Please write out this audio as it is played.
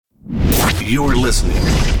You're listening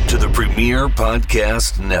to the Premier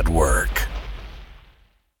Podcast Network.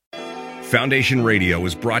 Foundation Radio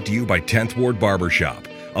is brought to you by 10th Ward Barbershop,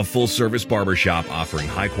 a full-service barbershop offering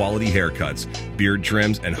high-quality haircuts, beard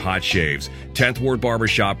trims, and hot shaves. 10th Ward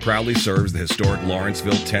Barbershop proudly serves the historic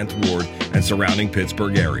Lawrenceville, 10th Ward, and surrounding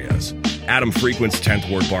Pittsburgh areas. Adam frequents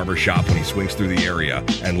 10th Ward Barbershop when he swings through the area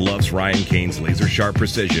and loves Ryan Kane's laser-sharp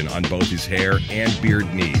precision on both his hair and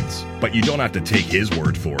beard needs. But you don't have to take his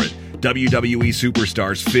word for it. WWE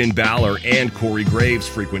superstars Finn Balor and Corey Graves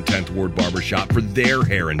frequent 10th Ward Barbershop for their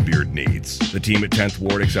hair and beard needs. The team at 10th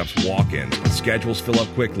Ward accepts walk-ins, but schedules fill up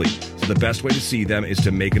quickly, so the best way to see them is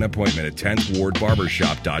to make an appointment at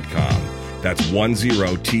 10thwardbarbershop.com. That's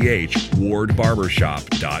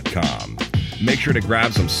 10thwardbarbershop.com. Make sure to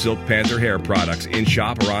grab some Silk Panther hair products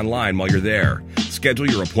in-shop or online while you're there. Schedule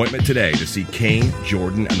your appointment today to see Kane,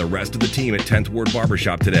 Jordan, and the rest of the team at 10th Ward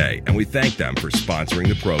Barbershop today, and we thank them for sponsoring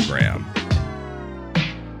the program.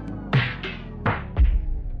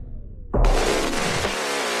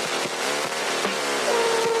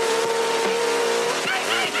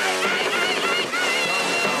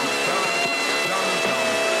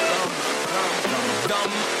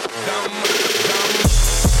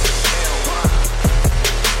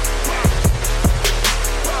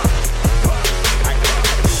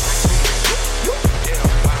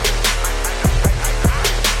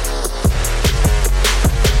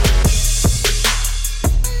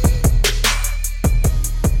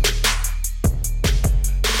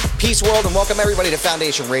 Peace world and welcome everybody to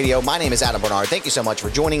Foundation Radio. My name is Adam Bernard. Thank you so much for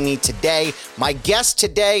joining me today. My guest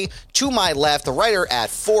today, to my left, the writer at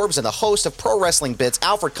Forbes and the host of Pro Wrestling Bits,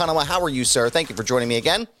 Alfred Konuwa. How are you, sir? Thank you for joining me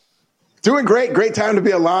again. Doing great. Great time to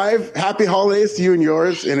be alive. Happy holidays to you and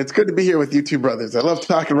yours. And it's good to be here with you two brothers. I love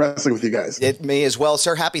talking wrestling with you guys. Me as well,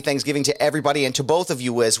 sir. Happy Thanksgiving to everybody and to both of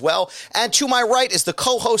you as well. And to my right is the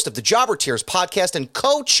co-host of the Jobber Tears podcast and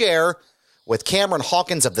co-chair with Cameron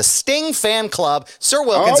Hawkins of the Sting Fan Club. Sir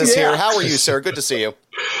Wilkins is here. How are you, sir? Good to see you.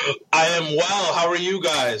 I am well. How are you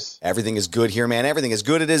guys? Everything is good here, man. Everything is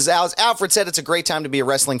good. It is, as Alfred said, it's a great time to be a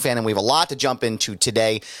wrestling fan, and we have a lot to jump into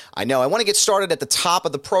today. I know I want to get started at the top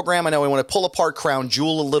of the program. I know I want to pull apart Crown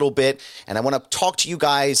Jewel a little bit, and I want to talk to you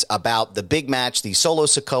guys about the big match, the Solo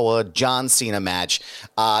Sikoa John Cena match.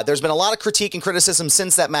 There's been a lot of critique and criticism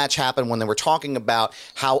since that match happened when they were talking about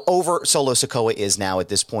how over Solo Sikoa is now at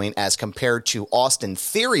this point as compared to Austin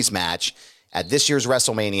Theory's match at this year's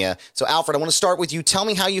WrestleMania. So, Alfred, I want to start with you. Tell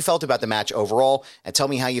me how you felt about the match overall, and tell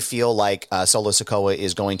me how you feel like Solo Sikoa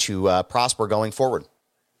is going to prosper going forward.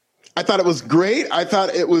 I thought it was great. I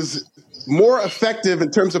thought it was more effective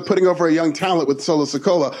in terms of putting over a young talent with Solo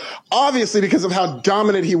Sikoa, obviously because of how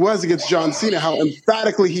dominant he was against John Cena, how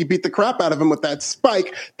emphatically he beat the crap out of him with that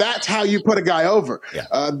spike. That's how you put a guy over.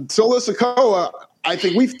 Yeah. Solo Sikoa, I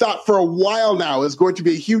think we've thought for a while now is going to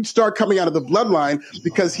be a huge star coming out of the bloodline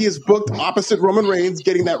because he is booked opposite Roman Reigns,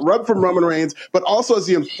 getting that rub from Roman Reigns, but also as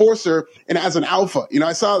the enforcer and as an alpha. You know,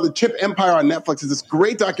 I saw the Chip Empire on Netflix. It's this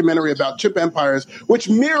great documentary about Chip Empires, which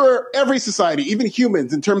mirror every society, even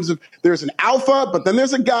humans, in terms of there's an alpha, but then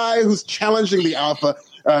there's a guy who's challenging the alpha.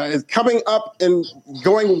 Is coming up and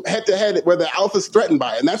going head-to-head where the alpha is threatened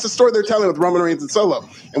by it. And that's the story they're telling with Roman Reigns and Solo.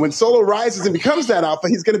 And when Solo rises and becomes that alpha,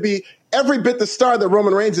 he's going to be every bit the star that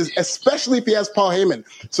Roman Reigns is, especially if he has Paul Heyman.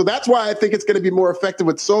 So that's why I think it's going to be more effective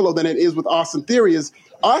with Solo than it is with Austin Theory.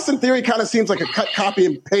 Austin Theory kind of seems like a cut, copy,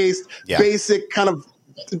 and paste, basic kind of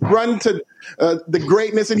run to the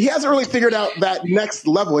greatness. And he hasn't really figured out that next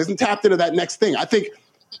level. He hasn't tapped into that next thing. I think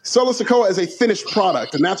Solo Sikoa is a finished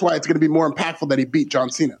product, and that's why it's going to be more impactful that he beat John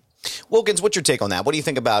Cena. Wilkins, what's your take on that? What do you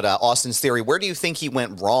think about Austin's Theory? Where do you think he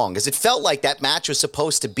went wrong? Because it felt like that match was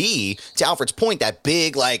supposed to be, to Alfred's point, that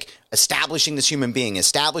big, like, establishing this human being,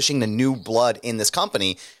 establishing the new blood in this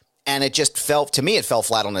company, and it just felt, to me, it fell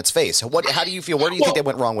flat on its face. How do you feel? Where do you think they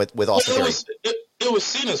went wrong with Austin Theory? It was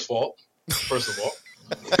Cena's fault, first of all.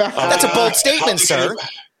 That's a bold statement, sir.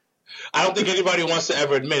 I don't think anybody wants to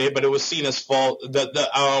ever admit it, but it was Cena's fault.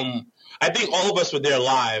 I think all of us were there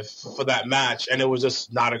live for that match, and it was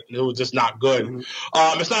just not good.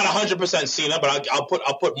 Mm-hmm. It's not 100% Cena, but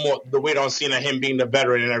I'll put more the weight on Cena, him being the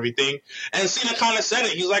veteran and everything. And Cena kind of said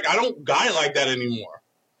it. He's like, I don't guy like that anymore.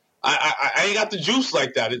 I ain't got the juice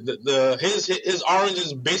like that. His orange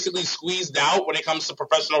is basically squeezed out when it comes to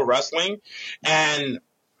professional wrestling, and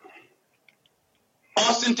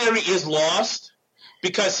Austin Theory is lost.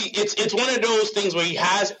 Because it's one of those things where he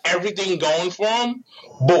has everything going for him,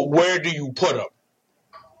 but where do you put him?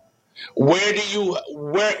 What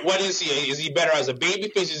is he? Is he better as a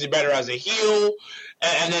babyface? Is he better as a heel?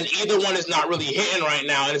 And then either one is not really hitting right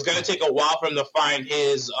now, and it's going to take a while for him to find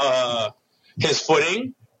his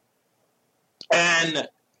footing. And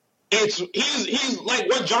he's like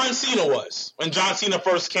what John Cena was when John Cena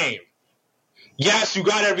first came. Yes, you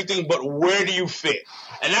got everything, but where do you fit?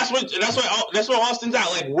 And that's what Austin's at.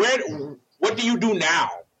 Like, what do you do now?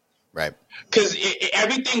 Right. Because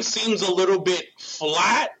everything seems a little bit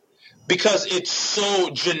flat because it's so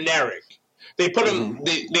generic. They put him.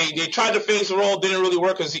 They tried the face role, didn't really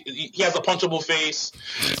work because he has a punchable face.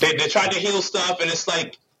 They tried the heel stuff, and it's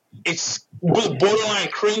like it's borderline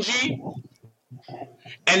cringy.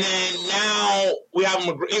 And then now we have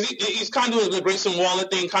him. He's kind of doing the Grayson Waller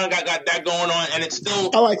thing. Kind of got that going on, and it's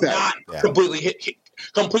still not completely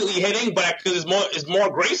hitting. But because it's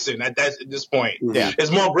more Grayson at this point. Yeah,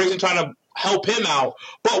 it's more Grayson trying to help him out.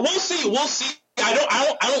 But we'll see.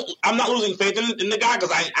 I'm not losing faith in the guy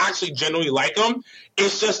because I actually genuinely like him.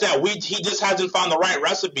 It's just that he just hasn't found the right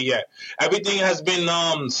recipe yet. Everything has been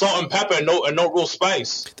salt and pepper and no real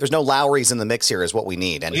spice. There's no Lowry's in the mix here is what we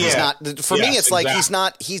need. And he's not, for me, it's like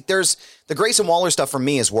there's the Grayson Waller stuff for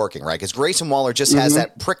me is working, right? Because Grayson Waller just has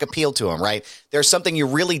that prick appeal to him, right? There's something you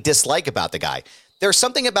really dislike about the guy. There's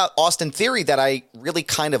something about Austin Theory that I really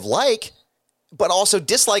kind of like, but also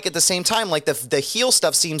dislike at the same time. Like the heel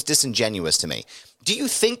stuff seems disingenuous to me. Do you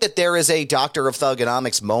think that there is a Doctor of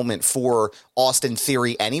Thugonomics moment for Austin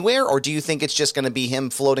Theory anywhere, or do you think it's just going to be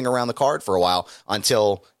him floating around the card for a while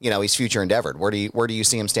until he's future endeavored? Where do you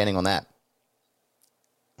see him standing on that?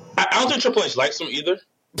 I don't think Triple H likes him either.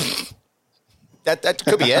 That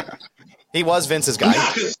could be it. He was Vince's guy.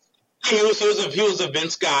 He was a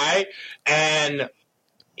Vince guy, and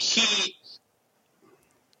he.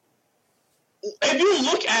 If you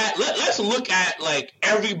look at, let's look at like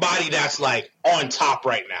everybody that's like on top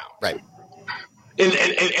right now, right?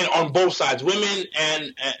 And on both sides, women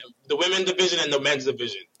and the women division and the men's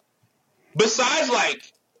division. Besides like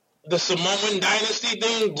the Samoan dynasty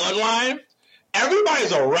thing, bloodline,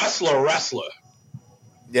 everybody's a wrestler.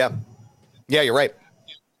 Yeah, you're right.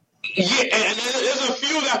 Yeah, and there's a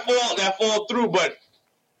few that fall through, but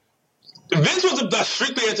Vince was the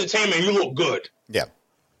strictly entertainment. You look good. Yeah.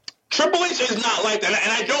 Triple H is not like that,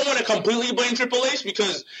 and I don't want to completely blame Triple H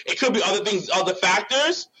because it could be other things, other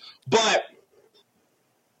factors, but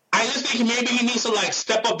I just think maybe he needs to like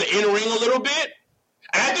step up the in-ring a little bit,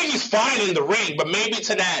 and I think he's fine in the ring, but maybe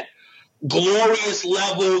to that glorious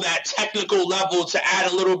level, that technical level, to add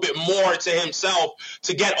a little bit more to himself,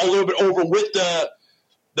 to get a little bit over with the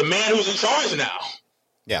man who's in charge now.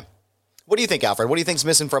 Yeah. What do you think, Alfred? What do you think's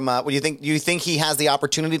missing from? What do you think? Do you think he has the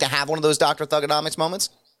opportunity to have one of those Dr. Thugonomics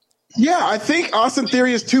moments? Yeah, I think Austin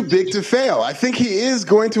Theory is too big to fail. I think he is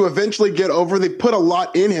going to eventually get over. They put a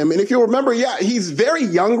lot in him. And if you'll remember, he's very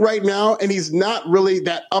young right now, and he's not really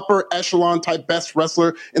that upper echelon type best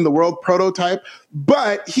wrestler in the world prototype.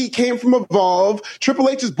 But he came from Evolve, Triple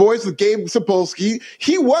H's boys with Gabe Sapolsky.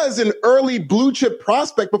 He was an early blue chip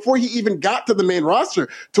prospect before he even got to the main roster,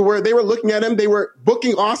 to where they were looking at him. They were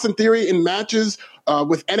booking Austin Theory in matches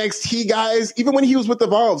with NXT guys, even when he was with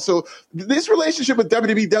Evolve. So this relationship with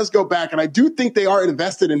WWE does go back, and I do think they are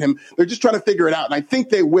invested in him. They're just trying to figure it out, and I think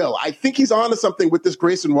they will. I think he's onto something with this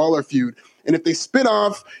Grayson Waller feud. And if they spin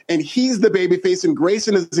off and he's the babyface and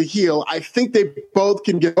Grayson is a heel, I think they both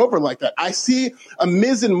can get over like that. I see a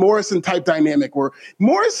Miz and Morrison type dynamic where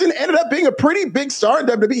Morrison ended up being a pretty big star in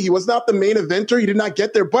WWE. He was not the main eventer. He did not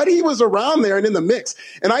get there, but he was around there and in the mix.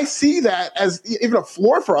 And I see that as even a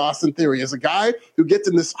floor for Austin Theory, as a guy who gets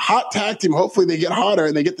in this hot tag team. Hopefully they get hotter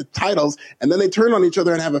and they get the titles, and then they turn on each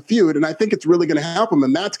other and have a feud. And I think it's really going to help him.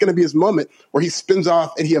 And that's going to be his moment where he spins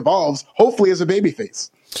off and he evolves, hopefully as a babyface.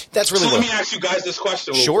 That's really. So let me ask you guys this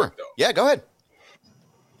question. Sure. Quick, yeah, go ahead.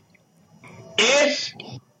 If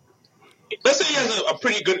let's say he has a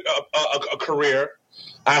pretty good a career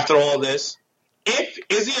after all this,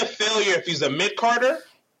 is he a failure if he's a mid-carder?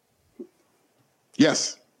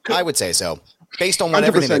 Yes, I would say so. Based on what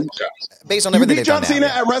everything, based on you everything beat John Cena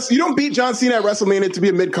now, at you don't beat John Cena at WrestleMania to be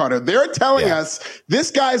a mid-carder. They're telling us this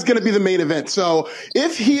guy's going to be the main event. So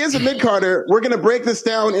if he is a mid-carder, we're going to break this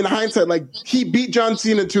down in hindsight. Like, he beat John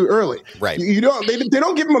Cena too early. Right? They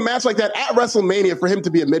don't give him a match like that at WrestleMania for him to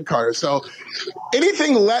be a mid-carder. So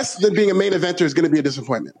anything less than being a main eventer is going to be a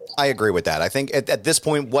disappointment. I agree with that. I think at this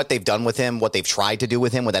point, what they've done with him, what they've tried to do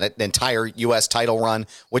with him with that entire U.S. title run,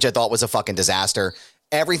 which I thought was a fucking disaster.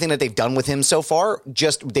 Everything that they've done with him so far,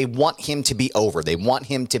 they want him to be over. They want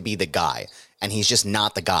him to be the guy, and he's just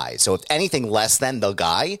not the guy. So if anything less than the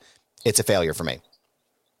guy, it's a failure for me.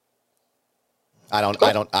 I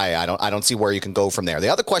don't see where you can go from there. The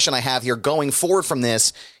other question I have here going forward from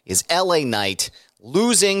this is LA Knight,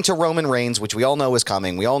 losing to Roman Reigns, which we all know is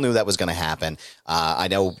coming. We all knew that was going to happen. I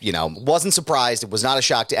know, wasn't surprised. It was not a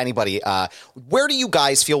shock to anybody. Where do you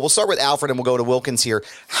guys feel? We'll start with Alfred and we'll go to Wilkins here.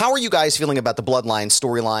 How are you guys feeling about the Bloodline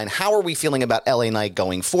storyline? How are we feeling about LA Knight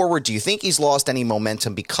going forward? Do you think he's lost any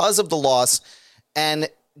momentum because of the loss? And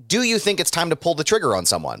do you think it's time to pull the trigger on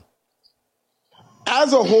someone?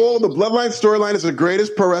 As a whole, the Bloodline storyline is the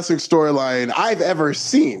greatest pro wrestling storyline I've ever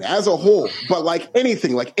seen as a whole. But like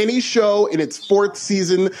anything, like any show in its 4th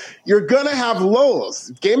season, you're going to have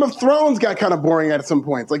lulls. Game of Thrones got kind of boring at some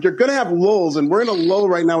points. Like you're going to have lulls, and we're in a lull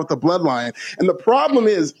right now with the Bloodline. And the problem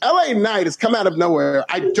is LA Knight has come out of nowhere.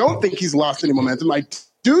 I don't think he's lost any momentum. I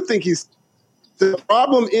do think the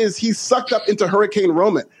problem is he's sucked up into Hurricane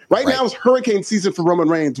Roman. Right now is hurricane season for Roman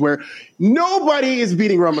Reigns, where nobody is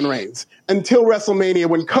beating Roman Reigns until WrestleMania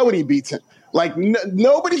when Cody beats him. Like,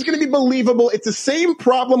 nobody's going to be believable. It's the same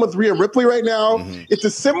problem with Rhea Ripley right now. Mm-hmm. It's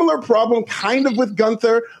a similar problem kind of with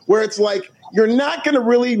Gunther, where it's like, you're not going to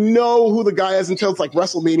really know who the guy is until it's like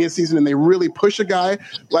WrestleMania season and they really push a guy.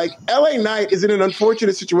 Like, LA Knight is in an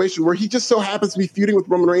unfortunate situation where he just so happens to be feuding with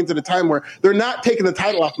Roman Reigns at a time where they're not taking the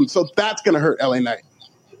title off him. So that's going to hurt LA Knight.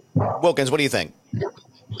 Wilkins, what do you think?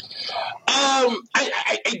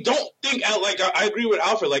 I don't think, I agree with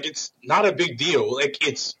Alfred. Like, it's not a big deal. Like,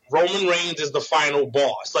 it's Roman Reigns is the final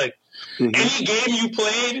boss. Like, any game you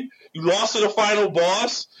played, you lost to the final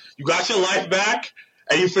boss, you got your life back,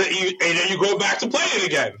 and then you go back to playing it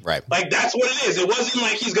again. Right. Like, that's what it is. It wasn't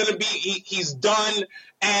like he's done,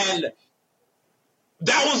 and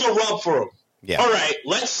that was a rub for him. Yeah. All right,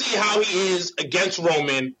 let's see how he is against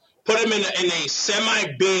Roman. Put him in a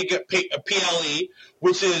semi-big PLE,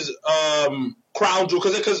 which is Crown Jewel,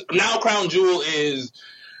 because now Crown Jewel is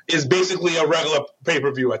basically a regular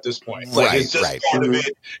pay-per-view at this point. Like, it's just part of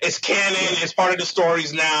it. It's canon. It's part of the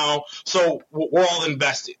stories now. So we're all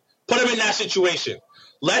invested. Put him in that situation.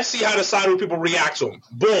 Let's see how the side people react to him.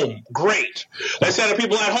 Boom, great. Let's see how the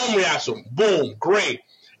people at home react to him. Boom, great.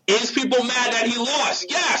 Is people mad that he lost?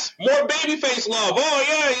 Yes. More babyface love.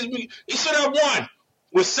 Oh, yeah, he should have won.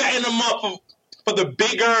 We're setting him up for the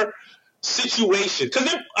bigger situation. Because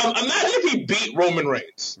imagine if he beat Roman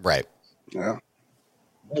Reigns. Right. Yeah.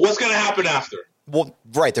 What's going to happen after? Well,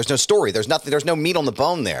 right. There's no story. There's nothing. There's no meat on the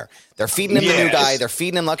bone there. They're feeding him the new guy. They're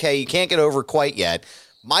feeding him, okay, you can't get over quite yet.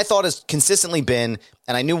 My thought has consistently been,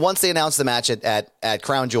 and I knew once they announced the match at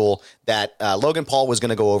Crown Jewel that Logan Paul was going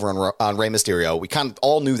to go over on Rey Mysterio. We kind of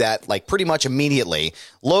all knew that, like, pretty much immediately.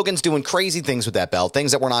 Logan's doing crazy things with that belt,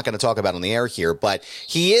 things that we're not going to talk about on the air here, but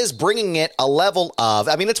he is bringing it a level of,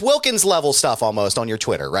 I mean, it's Wilkins level stuff almost on your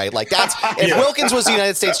Twitter, right? Like, that's, if Wilkins was the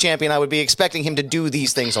United States champion, I would be expecting him to do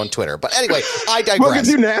these things on Twitter. But anyway, I digress. Wilkins,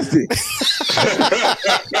 you nasty.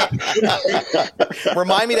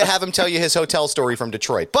 Remind me to have him tell you his hotel story from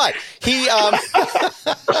Detroit. But he,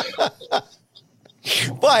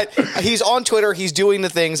 but he's on Twitter. He's doing the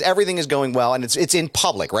things. Everything is going well, and it's in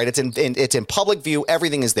public, right? It's in public view.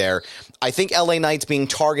 Everything is there. I think LA Knight's being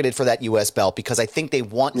targeted for that U.S. belt because I think they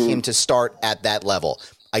want him to start at that level.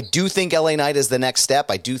 I do think LA Knight is the next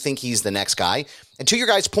step. I do think he's the next guy. And to your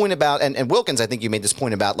guys' point about, and Wilkins, I think you made this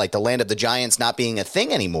point about like the land of the giants not being a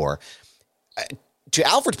thing anymore. To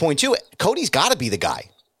Alfred's point too, Cody's got to be the guy,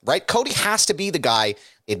 right? Cody has to be the guy.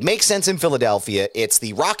 It makes sense in Philadelphia. It's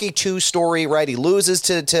the Rocky 2 story, right? He loses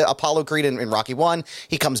to Apollo Creed in Rocky 1.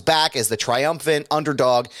 He comes back as the triumphant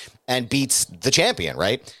underdog and beats the champion,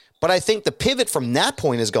 right? But I think the pivot from that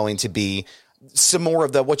point is going to be some more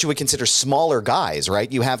of the what you would consider smaller guys,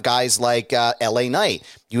 right? You have guys like LA Knight.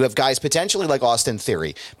 You have guys potentially like Austin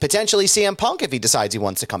Theory, potentially CM Punk if he decides he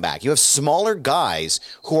wants to come back. You have smaller guys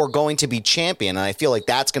who are going to be champion, and I feel like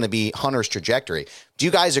that's going to be Hunter's trajectory. Do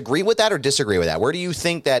you guys agree with that or disagree with that? Where do you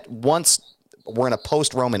think that once we're in a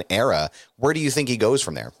post-Roman era, where do you think he goes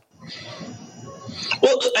from there?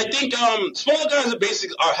 Well, I think smaller guys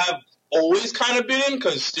have always kind of been,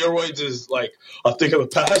 because steroids is like a thing of the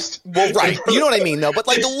past. Well, right. You know what I mean, though. But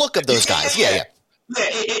like the look of those guys. Yeah.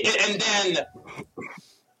 And then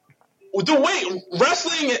the way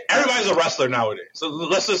wrestling, everybody's a wrestler nowadays. So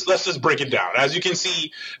let's just break it down. As you can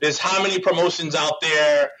see, there's how many promotions out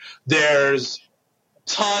there. There's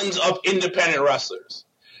tons of independent wrestlers.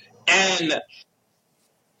 And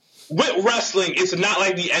with wrestling, it's not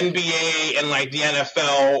like the NBA and like the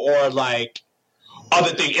NFL or like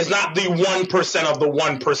other thing. It's not the 1% of the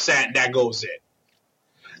 1% that goes in.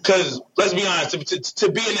 Because let's be honest,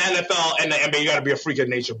 to be in the NFL and the NBA, you got to be a freak of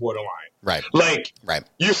nature borderline. Right. Like, right.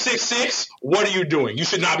 You're 6'6", what are you doing? You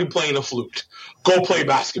should not be playing the flute. Go play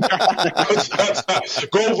basketball.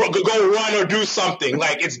 go run or do something.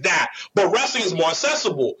 Like, it's that. But wrestling is more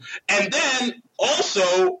accessible. And then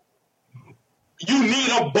also, you need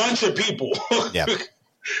a bunch of people. Yeah.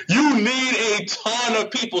 You need a ton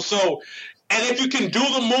of people. So, and if you can do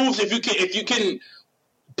the moves, if you can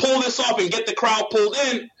pull this off and get the crowd pulled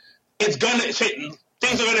in, things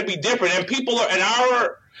are gonna be different. And people are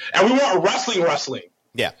and we want wrestling.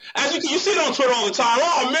 Yeah. As you see it on Twitter all the time.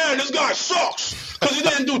 Oh man, this guy sucks because he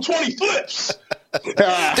didn't do 20 flips.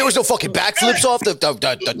 There was no fucking backflips off the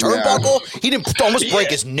turnbuckle. He didn't almost break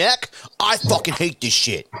his neck. I fucking hate this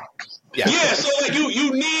shit. Yeah. So like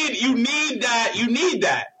you need that. You need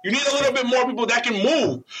a little bit more people that can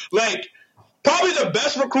move. Like probably the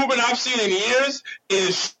best recruitment I've seen in years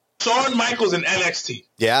is Shawn Michaels in NXT.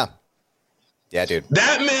 Yeah. Yeah, dude.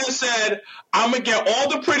 That man said, I'm going to get all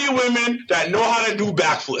the pretty women that know how to do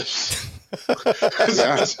backflips.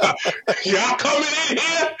 Y'all coming in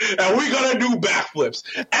here, and we're going to do backflips.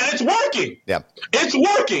 And it's working. Yeah. It's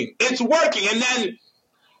working. And then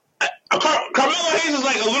Carmelo Hayes is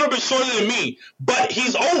like a little bit shorter than me, but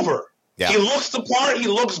he's over. Yeah. He looks the part, he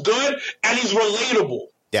looks good, and he's relatable.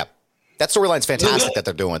 Yeah. That storyline's fantastic that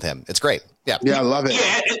they're doing with him. It's great. Yeah. Yeah, I love it.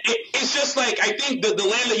 Yeah, it's just like, I think the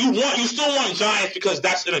land that you still want Giants because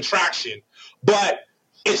that's an attraction, but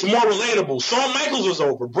it's more relatable. Shawn Michaels was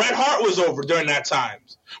over. Bret Hart was over during that time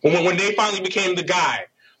when they finally became the guy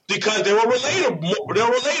because they were relatable.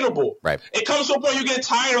 They're relatable. Right. It comes to a point you get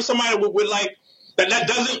tired of somebody with like that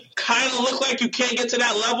doesn't kind of look like you can't get to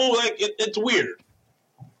that level. Like it's weird.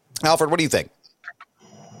 Alfred, what do you think?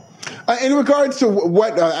 In regards to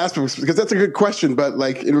what aspects, because that's a good question, but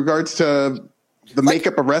like in regards to the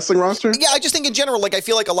makeup of wrestling roster? Yeah, I just think in general, like I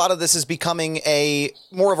feel like a lot of this is becoming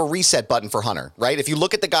more of a reset button for Hunter, right? If you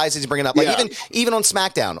look at the guys he's bringing up, like even on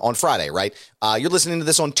SmackDown on Friday, right? You're listening to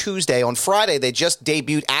this on Tuesday. On Friday, they just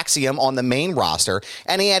debuted Axiom on the main roster,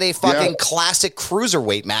 and he had a fucking classic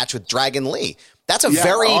cruiserweight match with Dragon Lee. That's a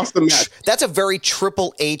very awesome match. That's a very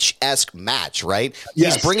Triple H-esque match, right?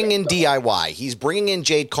 Yes. He's bringing in DIY. He's bringing in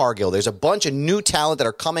Jade Cargill. There's a bunch of new talent that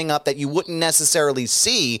are coming up that you wouldn't necessarily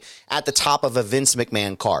see at the top of a Vince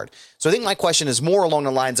McMahon card. So I think my question is more along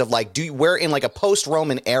the lines of like, we're in like a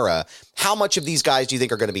post-Roman era, how much of these guys do you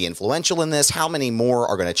think are going to be influential in this? How many more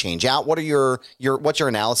are going to change out? What are what's your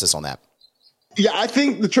analysis on that? Yeah, I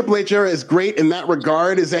think the Triple H era is great in that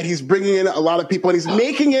regard, is that he's bringing in a lot of people and he's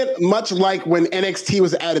making it much like when NXT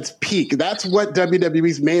was at its peak. That's what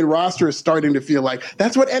WWE's main roster is starting to feel like.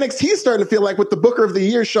 That's what NXT is starting to feel like with the Booker of the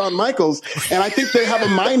Year, Shawn Michaels. And I think they have a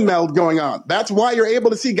mind meld going on. That's why you're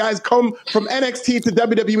able to see guys come from NXT to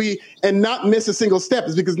WWE and not miss a single step,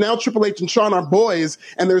 is because now Triple H and Shawn are boys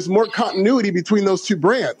and there's more continuity between those two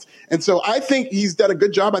brands. And so I think he's done a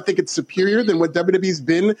good job. I think it's superior than what WWE's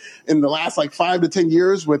been in the last 5 to 10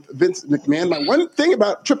 years with Vince McMahon. My one thing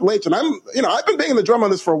about Triple H, and I've been banging the drum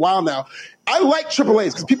on this for a while now. I like Triple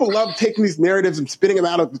H because people love taking these narratives and spinning them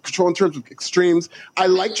out of control in terms of extremes. I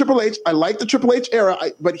like Triple H. I like the Triple H era,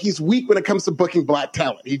 but he's weak when it comes to booking black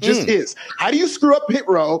talent. He just is. How do you screw up Hit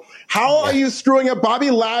Row? How are you screwing up Bobby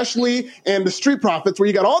Lashley and the Street Profits, where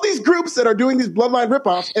you got all these groups that are doing these bloodline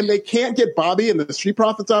ripoffs and they can't get Bobby and the Street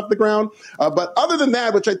Profits off the ground? But other than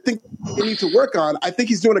that, which I think they need to work on, I think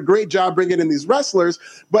he's doing a great job bringing in these wrestlers.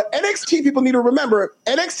 But NXT, people need to remember,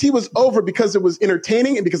 NXT was over because it was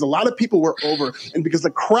entertaining and because a lot of people were over and because the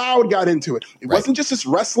crowd got into it. It wasn't just this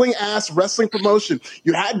wrestling promotion.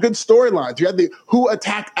 You had good storylines. You had the Who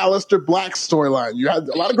Attacked Aleister Black storyline. You had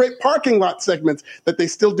a lot of great parking lot segments that they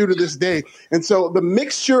still do to this day. And so the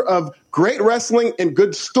mixture of great wrestling and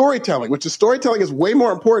good storytelling, which is storytelling is way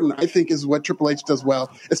more important, I think, is what Triple H does well,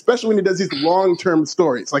 especially when he does these long-term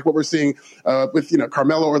stories like what we're seeing with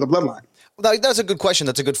Carmelo or the Bloodline. That's a good question.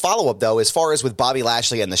 That's a good follow-up, though, as far as with Bobby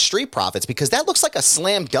Lashley and the Street Profits, because that looks like a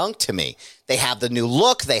slam dunk to me. They have the new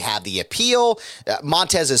look. They have the appeal.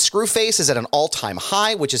 Montez's screw face is at an all-time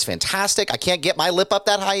high, which is fantastic. I can't get my lip up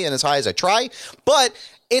that high and as high as I try, but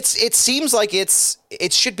it seems like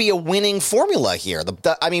it should be a winning formula here.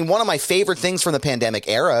 I mean, one of my favorite things from the pandemic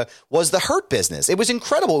era was the Hurt Business. It was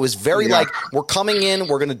incredible. It was very like, we're coming in,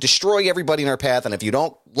 we're going to destroy everybody in our path, and if you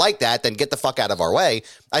don't like that, then get the fuck out of our way.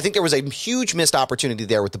 I think there was a huge missed opportunity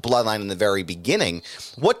there with the Bloodline in the very beginning.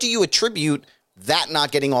 What do you attribute that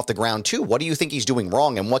not getting off the ground to? What do you think he's doing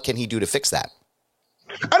wrong, and what can he do to fix that?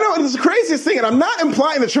 I know, and it's the craziest thing, and I'm not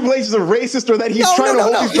implying that Triple H is a racist or that he's trying to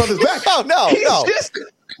hold these brothers back. No.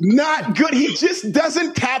 not good. He just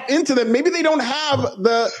doesn't tap into them. Maybe they don't have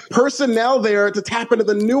the personnel there to tap into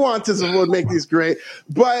the nuances of what would make these great.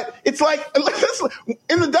 But it's like,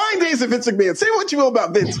 in the dying days of Vince McMahon, say what you will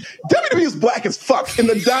about Vince, WWE was black as fuck in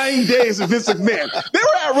the dying days of Vince McMahon. They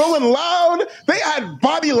were at Rolling Loud. They had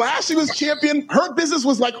Bobby Lashley was champion. Her business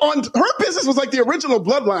was like the original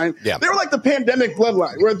Bloodline. Yeah. They were like the pandemic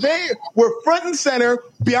Bloodline, where they were front and center.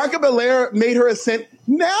 Bianca Belair made her ascent.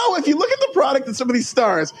 Now, if you look at the product and some of these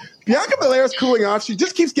stars, Bianca Belair's cooling off. She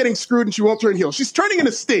just keeps getting screwed and she won't turn heel. She's turning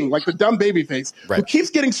into Sting, like the dumb babyface, who keeps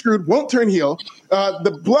getting screwed, won't turn heel.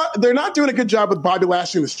 They're not doing a good job with Bobby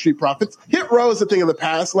Lashley and the Street Profits. Hit Row is a thing of the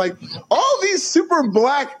past. Like, all these super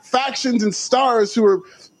black factions and stars who are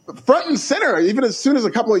front and center, even as soon as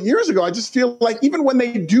a couple of years ago, I just feel like even when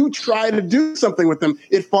they do try to do something with them,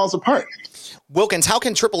 it falls apart. Wilkins, how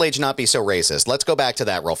can Triple H not be so racist? Let's go back to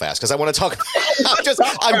that real fast because I want to talk.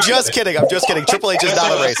 I'm just kidding. Triple H is not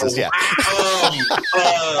a racist. Yeah.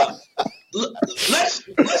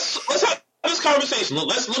 Let's have this conversation.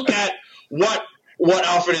 Let's look at what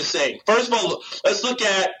Alfred is saying. First of all, let's look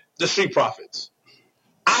at the Street Profits.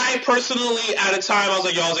 I personally, at a time, I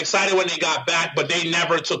was excited when they got back, but they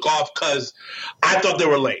never took off because I thought they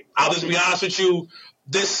were late. I'll just be honest with you.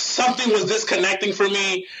 Something was disconnecting for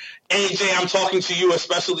me. AJ, I'm talking to you,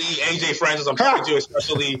 especially AJ Francis. I'm talking to you,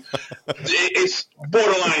 especially. It's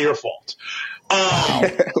borderline your fault.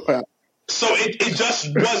 So it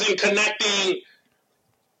just wasn't connecting.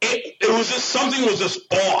 It was just something was just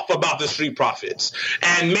off about the Street Profits,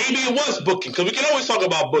 and maybe it was booking because we can always talk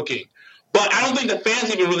about booking, but I don't think the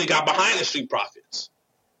fans even really got behind the Street Profits.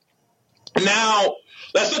 Now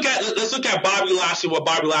let's look at Bobby Lashley. What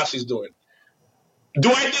Bobby Lashley's doing? Do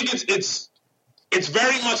I think it's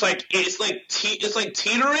very much like it's like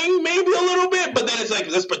teetering maybe a little bit, but then it's like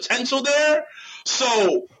there's potential there.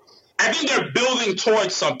 So I think they're building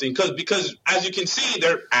towards something because as you can see,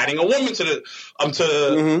 they're adding a woman to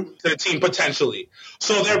the team potentially.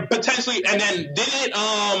 So they're potentially, and then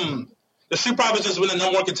didn't the Street Profits just win the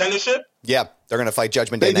number one contendership? Yeah, they're going to fight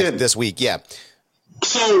Judgment Day this week. Yeah.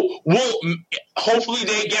 So hopefully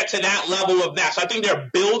they get to that level of that. So I think they're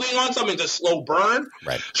building on something to slow burn.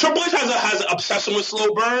 Right. Triple H has an obsession with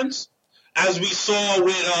slow burns, as we saw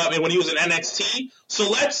with when he was in NXT.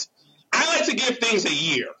 So I like to give things a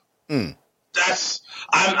year. I'm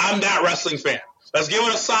that wrestling fan. Let's give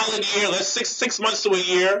it a solid year. Let's six months to a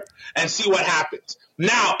year and see what happens.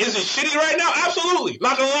 Now, is it shitty right now? Absolutely.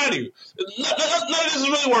 Not gonna lie to you. None of this is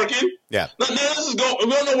really working. Yeah. None of this is going.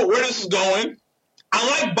 We don't know where this is going. I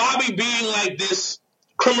like Bobby being like this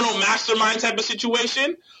criminal mastermind type of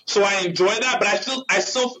situation, so I enjoy that. But I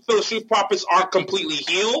still feel the Street Profits aren't completely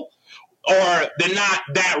heel, or they're not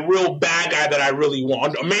that real bad guy that I really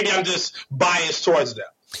want. Or maybe I'm just biased towards them.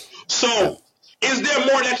 So, is there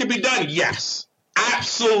more that can be done? Yes,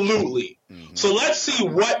 absolutely. Mm-hmm. So let's see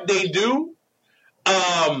what they do.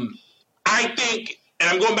 I think, and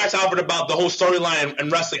I'm going back to Alfred about the whole storyline and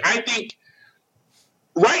wrestling. I think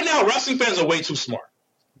right now wrestling fans are way too smart,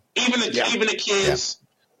 even the kids.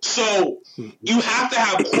 Yeah. So you have to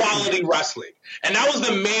have quality wrestling, and that was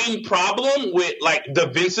the main problem with like the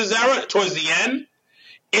Vince's era towards the end.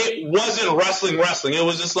 It wasn't wrestling. It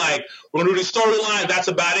was just like, we're going to do the storylines, that's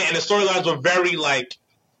about it. And the storylines were very, like,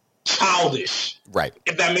 childish. Right.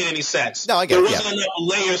 If that made any sense. No, I get it. There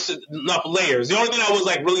wasn't enough layers. The only thing that was,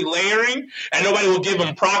 like, really layering, and nobody would give him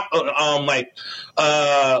the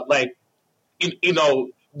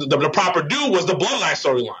proper due was the Bloodline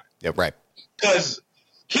storyline. Yeah, right. Because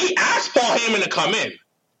he asked Paul Heyman to come in.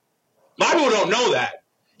 A lot of people don't know that.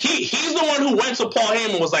 He's the one who went to Paul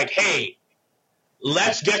Heyman and was like, hey,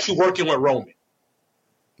 let's get you working with Roman.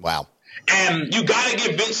 Wow. And you got to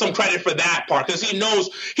give Vince some credit for that part because he always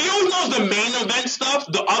knows the main event stuff.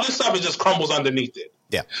 The other stuff just crumbles underneath it.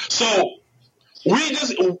 Yeah. So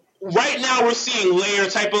right now we're seeing layer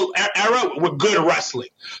type of era with good wrestling.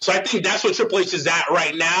 So I think that's what Triple H is at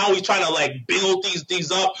right now. He's trying to like build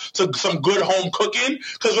these up to some good home cooking.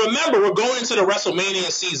 Because remember, we're going into the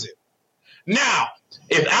WrestleMania season. Now,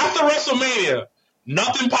 if after WrestleMania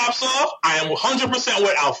nothing pops off, I am 100%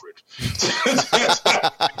 with Alfred.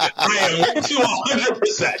 I am with you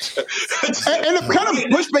 100%. And the kind of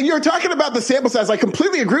pushback, you're talking about the sample size. I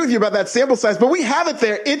completely agree with you about that sample size, but we have it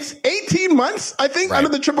there. It's 18 months, I think, under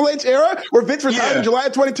the Triple H era, where Vince retired in July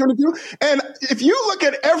of 2022. And if you look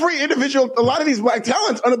at every individual, a lot of these black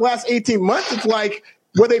talents under the last 18 months, it's like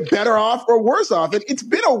Were they better off or worse off? And it's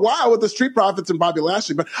been a while with the Street Profits and Bobby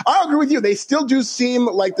Lashley, but I agree with you. They still do seem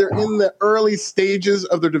like they're in the early stages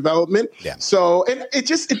of their development. Yeah. So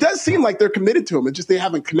it does seem like they're committed to him. It's just they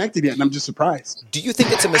haven't connected yet, and I'm just surprised. Do you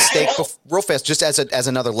think it's a mistake, real fast, just as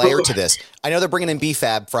another layer to this? I know they're bringing in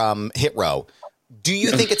B-Fab from Hit Row. Do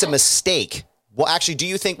you think it's a mistake? Well, actually, do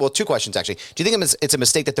you think, well, two questions, actually. Do you think it's a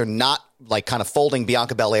mistake that they're not, like, kind of folding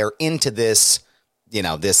Bianca Belair into this,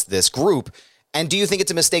 this group? And do you think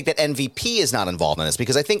it's a mistake that MVP is not involved in this?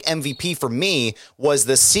 Because I think MVP for me was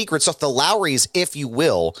the secret stuff, the Lowrys, if you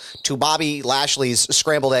will, to Bobby Lashley's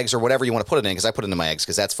scrambled eggs or whatever you want to put it in, because I put it in my eggs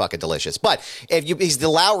because that's fucking delicious. But he's the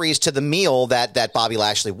Lowrys to the meal that Bobby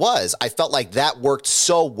Lashley was. I felt like that worked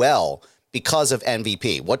so well because of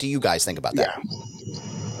MVP. What do you guys think about that? Yeah.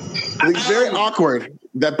 I think it's very awkward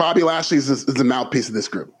that Bobby Lashley is the mouthpiece of this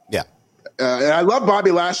group. Yeah. And I love Bobby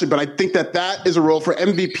Lashley, but I think that is a role for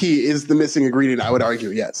MVP is the missing ingredient, I would argue,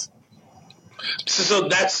 yes. So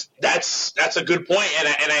that's a good point, and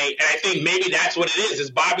I think maybe that's what it is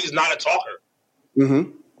Bobby's not a talker.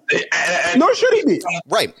 Mm-hmm. Nor should he be.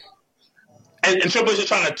 Right. And Triple H is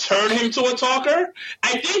trying to turn him to a talker.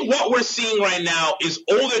 I think what we're seeing right now is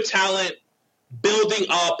older talent building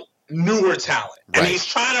up newer talent. Right. And he's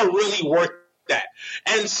trying to really work that.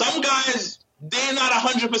 And some guys, they're not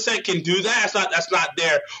 100% can do that. That's not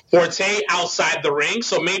their forte outside the ring.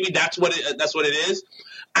 So maybe that's what it is.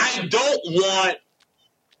 I don't want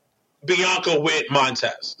Bianca with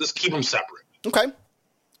Montez. Let's keep them separate. Okay.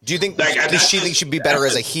 Do you think does she think she'd be better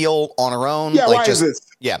as a heel on her own? Yeah, why is this?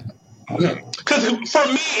 Yeah. Because for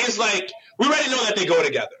me, it's like we already know that they go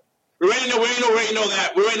together. We already know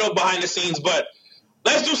that. We already know behind the scenes. But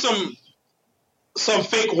let's do some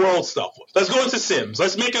fake world stuff. Let's go into Sims.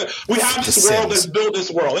 We have this world. Let's build this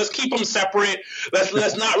world. Let's keep them separate. Let's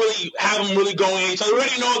not really have them really going at each other. We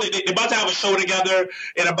already know that they're about to have a show together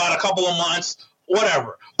in about a couple of months.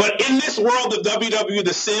 Whatever. But in this world of WWE,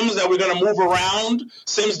 the Sims that we're going to move around,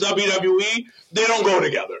 Sims WWE, they don't go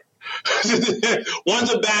together.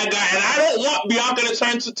 One's a bad guy, and I don't want Bianca to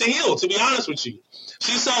turn to heel, to be honest with you.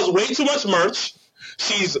 She sells way too much merch.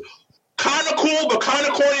 She's kind of cool, but kind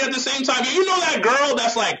of corny at the same time. You know that girl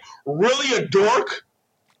that's like really a dork?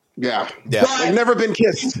 Yeah. Like never been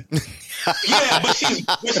kissed. Yeah, but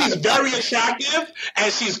she's very attractive,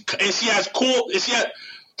 and she has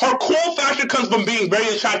her cool factor comes from being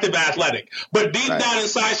very attractive and athletic. But deep down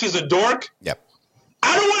inside, she's a dork. Yep.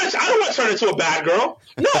 I don't want to turn her into a bad girl.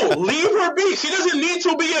 No, leave her be. She doesn't need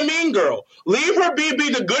to be a mean girl. Leave her be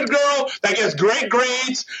the good girl that gets great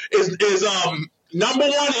grades, is number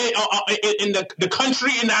one in the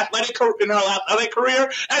country in her athletic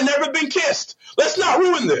career, and never been kissed. Let's not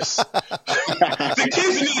ruin this. The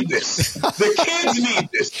kids need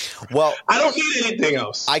this. Well, I don't need anything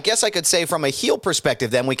else. I guess I could say from a heel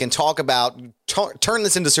perspective, then we can talk about turn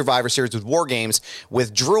this into Survivor Series with War Games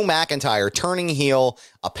with Drew McIntyre turning heel,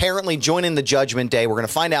 apparently joining the Judgment Day. We're going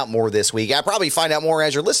to find out more this week. I'll probably find out more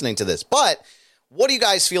as you're listening to this. But what do you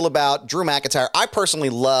guys feel about Drew McIntyre? I personally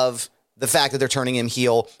love the fact that they're turning him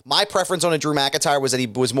heel. My preference on a Drew McIntyre was that he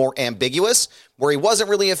was more ambiguous, where he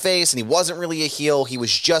wasn't really a face and he wasn't really a heel. He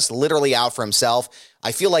was just literally out for himself.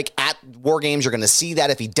 I feel like at War Games, you're going to see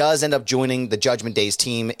that if he does end up joining the Judgment Day's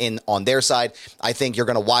team on their side. I think you're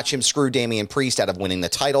going to watch him screw Damian Priest out of winning the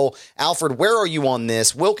title. Alfred, where are you on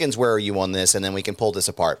this? Wilkins, where are you on this? And then we can pull this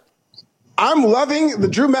apart. I'm loving the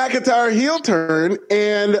Drew McIntyre heel turn,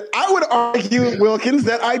 and I would argue, Wilkins,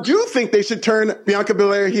 that I do think they should turn Bianca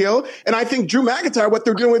Belair heel, and I think Drew McIntyre, what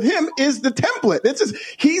they're doing with him is the template.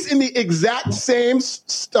 He's in the exact same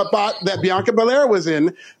spot that Bianca Belair was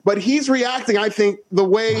in, but he's reacting, I think, the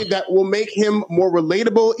way that will make him more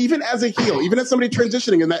relatable, even as a heel, even as somebody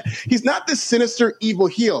transitioning in that. He's not this sinister, evil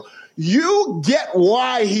heel. You get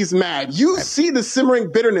why he's mad. You see the simmering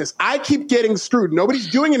bitterness. I keep getting screwed. Nobody's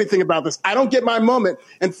doing anything about this. I don't get my moment.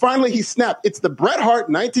 And finally, he snapped. It's the Bret Hart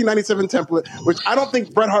 1997 template, which I don't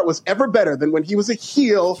think Bret Hart was ever better than when he was a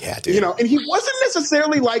heel. Yeah, dude. And he wasn't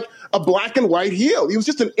necessarily like a black and white heel. He was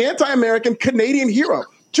just an anti-American Canadian hero,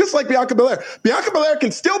 just like Bianca Belair. Bianca Belair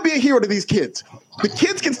can still be a hero to these kids. The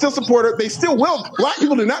kids can still support her. They still will. Black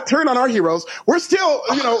people do not turn on our heroes. We're still,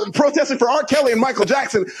 protesting for R. Kelly and Michael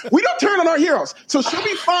Jackson. We don't turn on our heroes. So she'll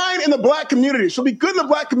be fine in the black community. She'll be good in the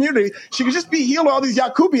black community. She can just be healed to all these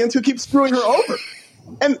Yakubians who keep screwing her over.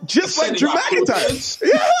 And just like Drew McIntyre.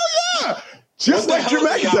 Yeah. Just like Drew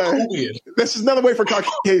McIntyre. That's just another way for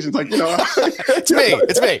Caucasians. It's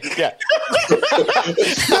me. Yeah.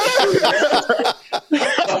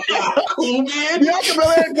 Yakubian? Bianca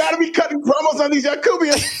Belair got to be cutting promos on these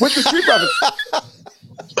Yakubians with the Street Profits.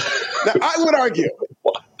 Now, I would argue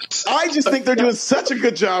I just think they're doing such a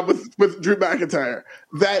good job with Drew McIntyre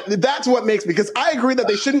that's what makes me, because I agree that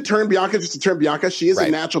they shouldn't turn Bianca just to turn Bianca. She is a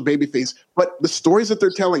natural babyface, but the stories that they're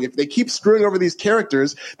telling, if they keep screwing over these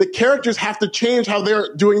characters, the characters have to change how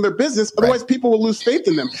they're doing their business. Otherwise, people will lose faith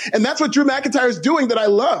in them. And that's what Drew McIntyre is doing that I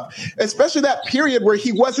love, especially that period where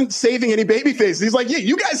he wasn't saving any babyface. He's like, yeah,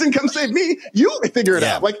 you guys didn't come save me. You figure it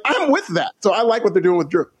out. Like, I'm with that. So I like what they're doing with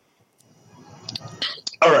Drew.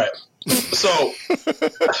 All right. So,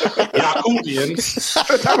 Yakubians.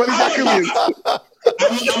 Talk about these Yakubians.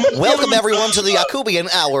 Welcome, everyone, to the Yakubian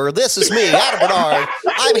Hour. This is me, Adam Bernard.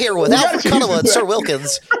 I'm here with Alfred, Konuwa, and Sir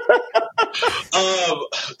Wilkins.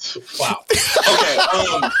 Wow. Okay.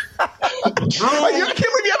 Drew. I can't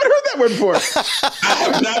believe you haven't heard that word before. I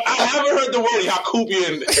haven't heard the word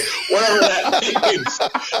Yakubian, whatever that means.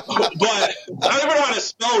 But I don't even know how to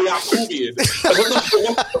spell Yakubian.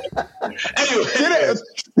 Anyway,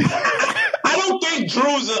 I don't think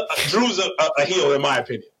Drew's a heel, in my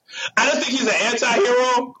opinion. I don't think he's an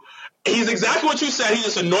anti-hero. He's exactly what you said. He's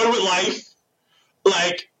just annoyed with life.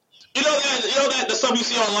 Like, you know that the stuff you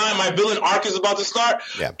see online, my villain arc is about to start?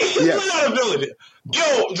 Yeah. He's really not a villain.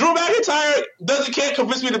 Yo, Drew McIntyre can't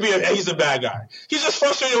convince me to be he's a bad guy. He's just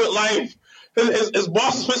frustrated with life. His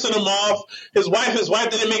boss is pissing him off. His wife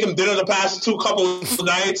didn't make him dinner the past couple of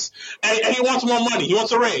nights, and he wants more money. He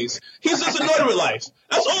wants a raise. He's just annoyed with life.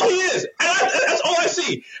 That's all he is, and that's all I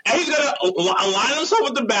see. And he's gonna align himself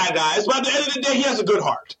with the bad guys, but at the end of the day, he has a good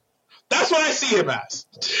heart. That's what I see him as.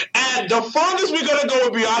 And the furthest we're gonna go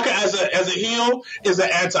with Bianca as a heel is an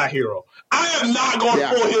anti-hero. I am not going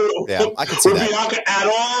full heel with Bianca at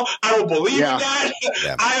all. I don't believe in that.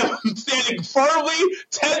 Yeah. I am standing firmly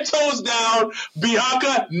 10 toes down.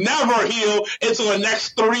 Bianca never heel until the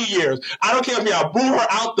next 3 years. I don't care if you boo her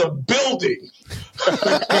out the building.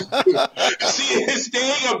 She is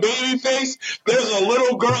staying a babyface. There's a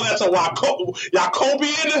little girl that's a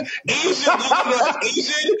Yakubian, Asian,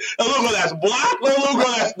 a little girl that's black, a little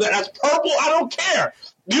girl that's purple. I don't care.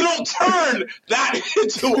 You don't turn that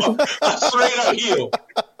into a straight-up heel.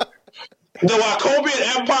 The Yakubian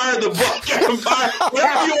Empire, the Black Empire,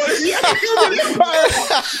 whatever you want to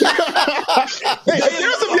say. Hey,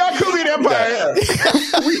 there's some Yakubian Empire.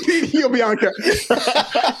 We need heel Bianca.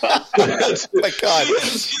 Oh my God.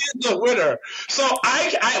 She is the winner. So I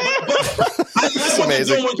like what they're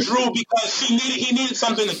doing with Drew because he needed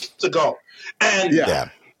something to go. And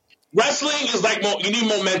wrestling is like you need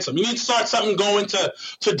momentum. You need to start something going to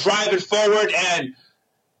drive it forward. And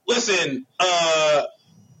listen,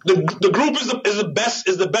 the group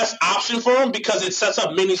is the best option for him because it sets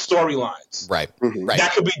up many storylines. Right.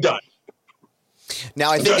 That could be done.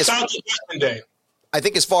 Now I think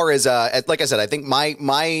as far as like I said, I think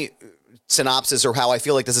my synopsis or how I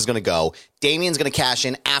feel like this is going to go. Damian's going to cash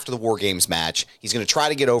in after the War Games match. He's going to try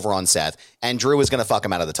to get over on Seth, and Drew is going to fuck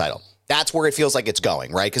him out of the title. That's where it feels like it's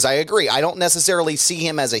going, right? Because I agree. I don't necessarily see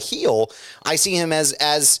him as a heel. I see him as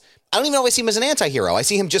I don't even know if I see him as an anti-hero. I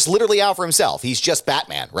see him just literally out for himself. He's just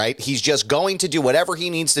Batman, right? He's just going to do whatever he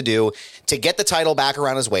needs to do to get the title back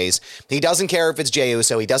around his waist. He doesn't care if it's Jey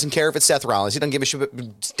Uso. He doesn't care if it's Seth Rollins. He doesn't give a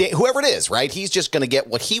shit. Whoever it is, right? He's just going to get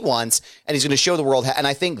what he wants, and he's going to show the world. And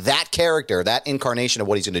I think that character, that incarnation of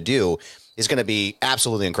what he's going to do is going to be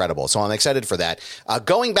absolutely incredible. So I'm excited for that.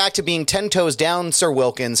 Going back to being 10 toes down, Sir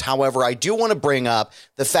Wilkins, however, I do want to bring up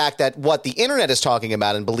the fact that what the internet is talking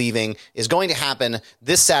about and believing is going to happen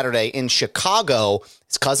this Saturday in Chicago.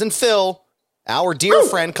 It's Cousin Phil, our dear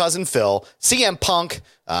friend Cousin Phil, CM Punk,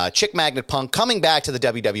 Chick Magnet Punk, coming back to the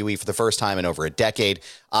WWE for the first time in over a decade.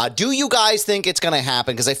 Do you guys think it's going to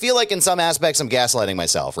happen? Because I feel like in some aspects I'm gaslighting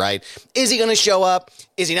myself, right? Is he going to show up?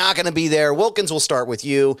 Is he not going to be there? Wilkins, will start with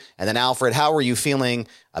you. And then Alfred, how are you feeling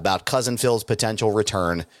about Cousin Phil's potential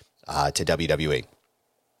return to WWE?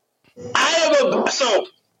 So,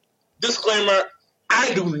 disclaimer,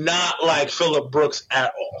 I do not like Phillip Brooks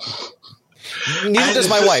at all. Neither does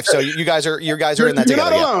my wife. So you guys are in that together. You're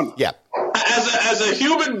not alone. Yeah. As a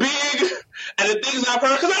human being, and the things I've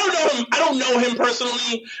heard, because I don't know him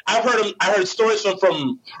personally. I heard stories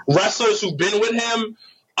from wrestlers who've been with him,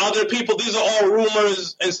 other people. These are all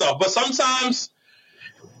rumors and stuff. But sometimes,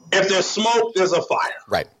 if there's smoke, there's a fire.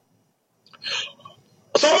 Right.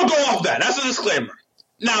 So I'm gonna go off that. That's a disclaimer.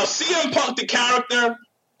 Now, CM Punk, the character,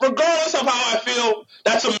 regardless of how I feel,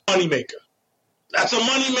 that's a moneymaker. That's a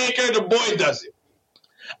moneymaker. The boy does it.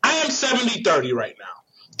 I am 70-30 right now.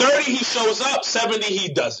 30, he shows up. 70, he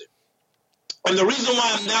does it. And the reason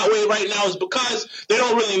why I'm that way right now is because they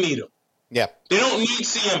don't really need him. Yeah. They don't need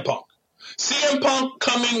CM Punk. CM Punk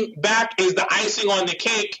coming back is the icing on the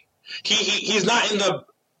cake. He's not at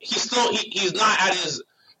his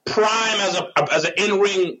prime as an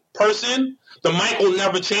in-ring person. The mic will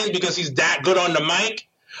never change because he's that good on the mic.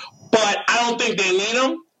 But I don't think they need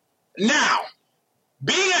him. Now,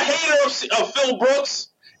 being a hater of Phil Brooks,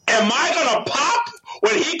 am I gonna pop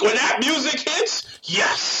when that music hits?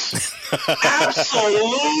 Yes. Absolutely.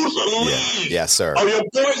 Yeah. Yes, sir. Oh, your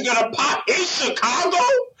boy's gonna pop in Chicago?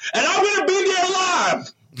 And I'm gonna be there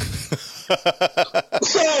live.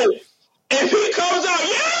 So if he comes out,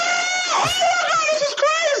 oh my God, this is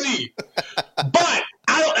crazy. But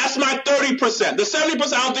that's my 30%. The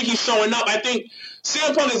 70%, I don't think he's showing up. I think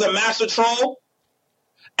CM Punk is a master troll,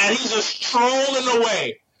 and he's just trolling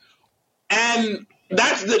away. And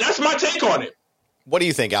that's my take on it. What do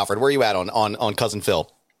you think, Alfred? Where are you at on Cousin Phil?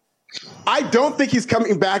 I don't think he's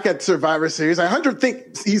coming back at Survivor Series. I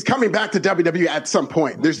think he's coming back to WWE at some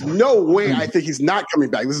point. There's no way I think he's not coming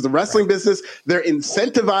back. This is the wrestling business. They're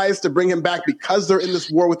incentivized to bring him back because they're in this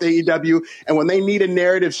war with AEW. And when they need a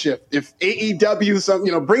narrative shift, if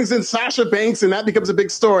AEW brings in Sasha Banks and that becomes a big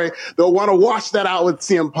story, they'll want to wash that out with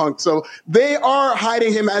CM Punk. So they are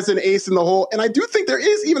hiding him as an ace in the hole. And I do think there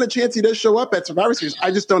is even a chance he does show up at Survivor Series.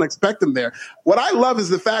 I just don't expect him there. What I love is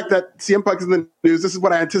the fact that CM Punk is in the news. This is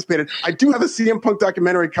what I anticipated. I do have a CM Punk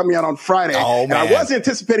documentary coming out on Friday. Oh, man. And I was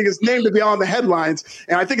anticipating his name to be on the headlines,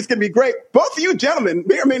 and I think it's going to be great. Both of you gentlemen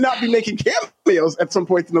may or may not be making cameos at some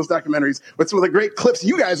point in those documentaries with some of the great clips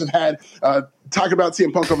you guys have had talking about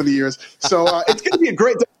CM Punk over the years. So it's going to be a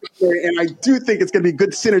great documentary, and I do think it's going to be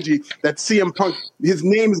good synergy that CM Punk, his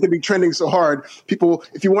name is going to be trending so hard. People,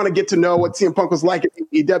 if you want to get to know what CM Punk was like at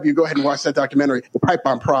AEW, go ahead and watch that documentary, The Pipe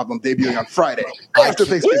Bomb Problem, debuting on Friday after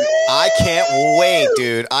Thanksgiving. I can't wait,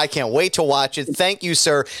 dude. I can't wait to watch it. Thank you,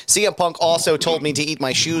 sir. CM Punk also told me to eat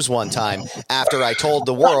my shoes one time after I told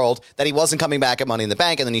the world that he wasn't coming back at Money in the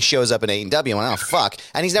Bank, and then he shows up in AEW, and I went, oh, fuck.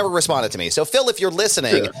 And he's never responded to me. So, Phil, if you're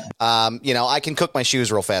listening, I can cook my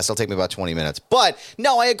shoes real fast. It'll take me about 20 minutes. But,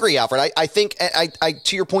 no, I agree, Alfred. I think,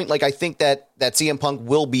 to your point, I think that CM Punk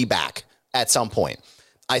will be back at some point.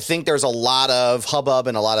 I think there's a lot of hubbub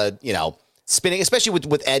and a lot of, spinning, especially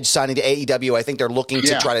with Edge signing to AEW. I think they're looking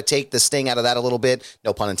to try to take the sting out of that a little bit.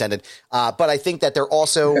 No pun intended. But I think that they're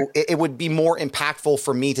also, it would be more impactful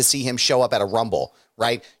for me to see him show up at a Rumble,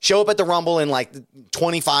 right? Show up at the Rumble in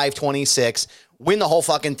 25, 26, win the whole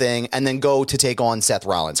fucking thing, and then go to take on Seth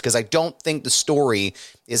Rollins. Because I don't think the story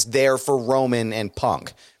is there for Roman and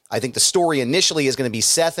Punk. I think the story initially is going to be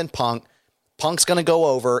Seth and Punk. Punk's going to go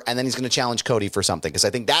over, and then he's going to challenge Cody for something. Because I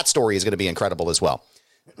think that story is going to be incredible as well.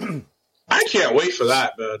 I can't wait for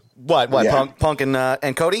that, man. What? Yeah. Punk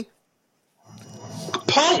and Cody?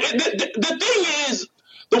 Punk. The thing is,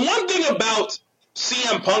 the one thing about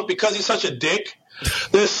CM Punk, because he's such a dick,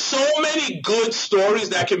 there's so many good stories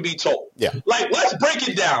that can be told. Yeah. Let's break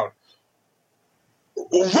it down.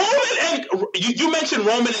 Roman and you mentioned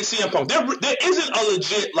Roman and CM Punk. There isn't a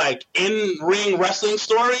legit in-ring wrestling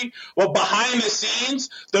story, but behind the scenes,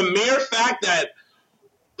 the mere fact that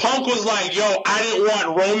Punk was like, yo, I didn't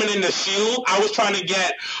want Roman in the Shield. I was trying to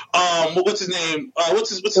get what's his name? What's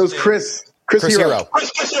his name? Chris Hero.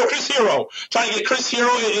 Chris Hero. Trying to get Chris Hero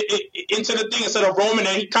into the thing instead of Roman,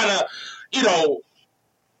 and he kind of,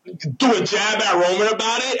 do a jab at Roman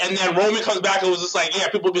about it, and then Roman comes back and was just like, yeah,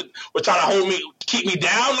 people were trying to keep me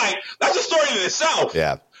down. That's a story in itself.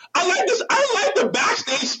 Yeah. I like this. I like the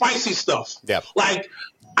backstage spicy stuff. Yeah.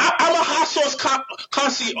 I'm a hot sauce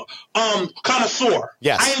connoisseur.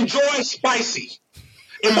 Yes. I enjoy spicy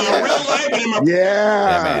in my real life and in my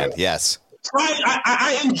yeah, man. Yes.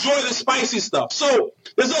 I enjoy the spicy stuff. So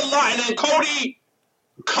there's a lot, and then Cody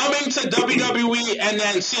coming to WWE and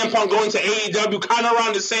then CM Punk going to AEW kind of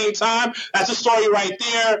around the same time. That's a story right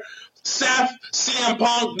there. Seth, CM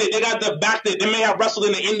Punk, they got the back that they may have wrestled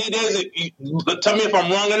in the indie days. Tell me if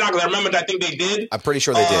I'm wrong or not, because I remember that I think they did. I'm pretty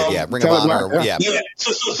sure they did, yeah. Ring of Honor, yeah.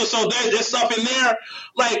 So there's stuff in there.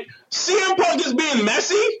 CM Punk is being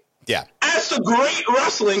messy. Yeah. That's the great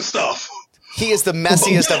wrestling stuff. He is the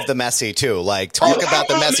messiest of the messy too. Talk about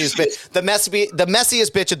the messiest bitch. The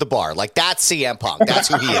messiest bitch at the bar. That's CM Punk. That's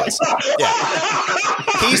who he is. Yeah.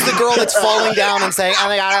 He's the girl that's falling down and saying, "Oh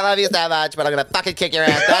my God, I love you so much, but I'm gonna fucking kick your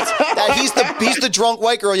ass." He's the drunk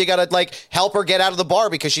white girl. You gotta help her get out of the bar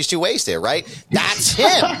because she's too wasted, right? That's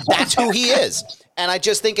him. That's who he is. And I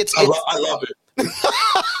just think I love it.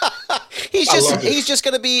 He's just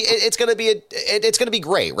gonna be. It's gonna be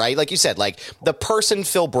great, right? Like you said, the person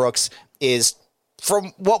Phil Brooks is,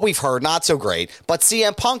 from what we've heard, not so great. But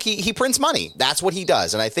CM Punk, he prints money. That's what he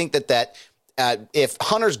does. And I think that if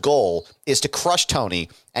Hunter's goal is to crush Tony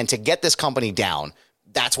and to get this company down,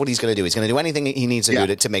 that's what he's going to do. He's going to do anything he needs to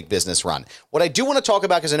do to make business run. What I do want to talk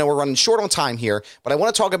about, because I know we're running short on time here, but I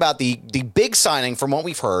want to talk about the big signing from what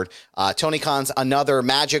we've heard. Tony Khan's another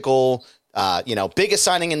magical, biggest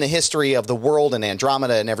signing in the history of the world and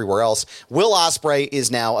Andromeda and everywhere else. Will Ospreay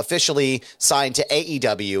is now officially signed to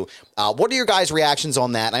AEW. What are your guys' reactions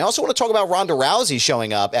on that? And I also want to talk about Ronda Rousey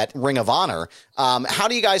showing up at Ring of Honor. How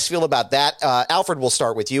do you guys feel about that? Alfred, we'll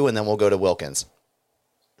start with you, and then we'll go to Wilkins.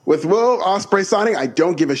 With Will Ospreay signing, I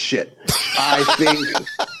don't give a shit. I think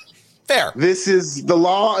fair. This is the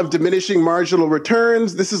law of diminishing marginal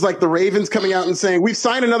returns. This is like the Ravens coming out and saying, we've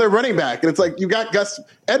signed another running back. And it's like, you got Gus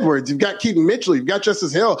Edwards, you've got Keaton Mitchell, you've got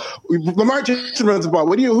Justice Hill. Lamar Jackson runs the ball.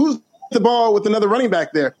 Who's the ball with another running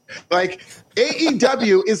back there? Like,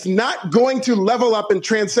 AEW is not going to level up and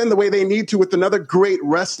transcend the way they need to with another great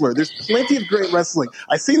wrestler. There's plenty of great wrestling.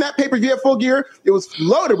 I seen that pay-per-view at Full Gear. It was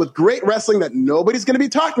loaded with great wrestling that nobody's going to be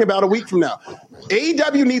talking about a week from now.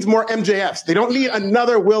 AEW needs more MJFs. They don't need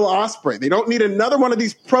another Will Ospreay. They don't need another one of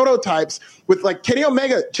these prototypes with like Kenny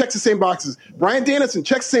Omega checks the same boxes. Bryan Danielson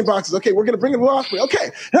checks the same boxes. Okay, we're going to bring in Will Ospreay.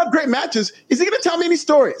 Okay, he'll have great matches. Is he going to tell me any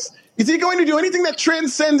stories? Is he going to do anything that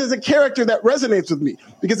transcends as a character that resonates with me?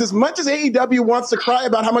 Because as much as AEW wants to cry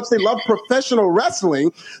about how much they love professional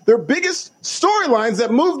wrestling, their biggest storylines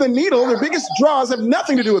that move the needle, their biggest draws have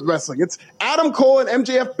nothing to do with wrestling. It's Adam Cole and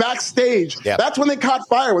MJF backstage. Yep. That's when they caught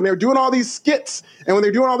fire, when they were doing all these skits and when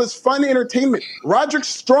they're doing all this fun entertainment. Roderick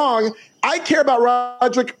Strong, I care about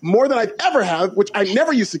Roderick more than I've ever have, which I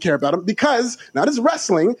never used to care about him because, not his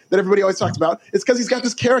wrestling that everybody always talks about, it's because he's got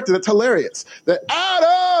this character that's hilarious. That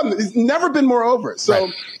Adam has never been more over. So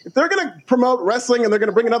if they're going to promote wrestling and they're going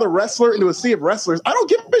to bring another wrestler into a sea of wrestlers, I don't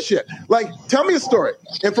give a shit. Like, tell me a story.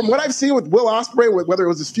 And from what I've seen with Will Ospreay, whether it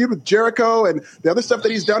was his feud with Jericho and the other stuff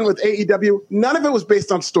that he's done with AEW, none of it was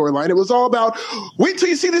based on storyline. It was all about, wait till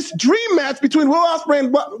you see this dream match between Will Ospreay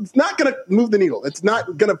and it's not going to move the needle. It's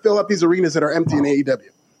not going to fill up these arenas that are empty in AEW.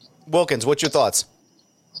 Wilkins, what's your thoughts?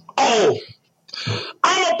 Oh,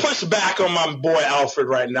 I'm going to push back on my boy Alfred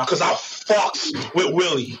right now because I fucks with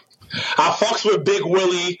Willie. I fucks with Big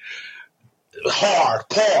Willie hard.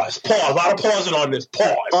 Pause. A lot of pausing on this.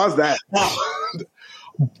 Pause that.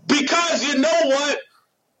 Because you know what?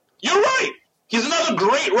 You're right. He's another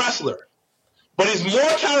great wrestler. But he's more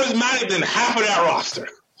charismatic than half of that roster.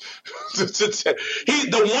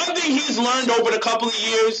 The one thing he's learned over the couple of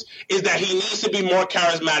years is that he needs to be more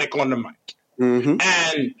charismatic on the mic. Mm-hmm.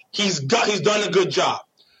 And he's done a good job.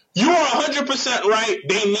 You are 100% right.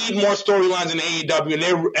 They need more storylines in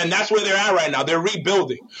AEW, and that's where they're at right now. They're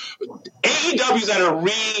rebuilding. AEW's at a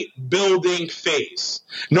rebuilding phase.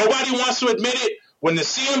 Nobody wants to admit it. When the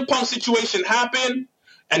CM Punk situation happened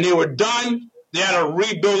and they were done, they're at a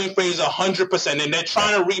rebuilding phase 100%, and they're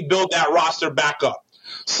trying to rebuild that roster back up.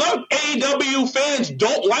 Some AEW fans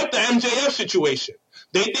don't like the MJF situation.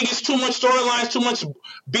 They think it's too much storylines, too much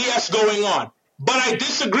BS going on. But I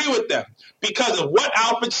disagree with them because of what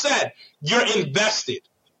Alfred said. You're invested.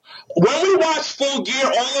 When we watched Full Gear,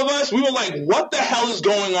 all of us, we were like, what the hell is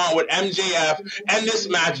going on with MJF and this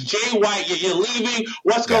match? Jay White, you're leaving.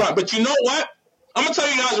 What's going on? But you know what? I'm going to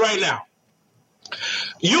tell you guys right now.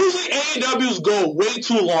 Usually AEWs go way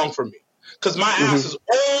too long for me. Because my ass is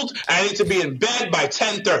old and I need to be in bed by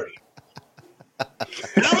 10:30.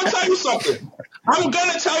 And I'm going to tell you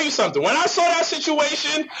something. When I saw that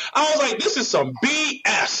situation, I was like, this is some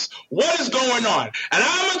BS. What is going on? And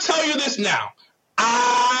I'm going to tell you this now.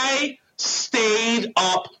 I stayed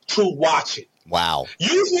up to watch it. Wow.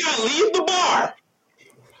 Usually I leave the bar.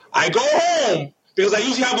 I go home. Because I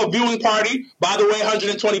usually have a viewing party. By the way,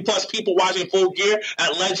 120 plus people watching Full Gear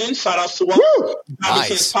at Legend. Shout outs to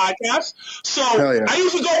nice podcast. So I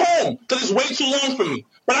usually go home because it's way too long for me.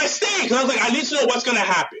 But I stayed because I was like, I need to know what's going to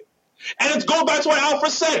happen. And it's going back to what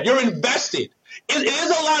Alfred said. You're invested. It is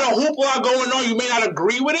a lot of hoopla going on. You may not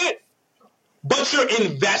agree with it, but you're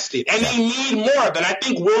invested. And they need more of it. I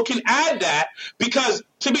think Will can add that because,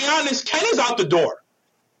 to be honest, Kenny's out the door.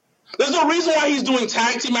 There's no reason why he's doing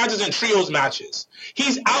tag team matches and trios matches.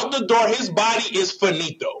 He's out the door. His body is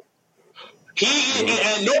finito.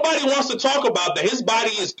 And nobody wants to talk about that. His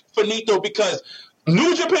body is finito because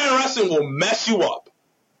New Japan Wrestling will mess you up.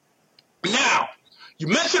 Now, you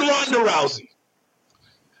mentioned Ronda Rousey.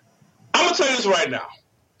 I'm going to tell you this right now.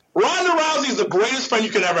 Ronda Rousey is the greatest friend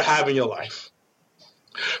you could ever have in your life.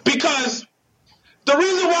 Because the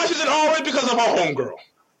reason why she's an all is because of her homegirl.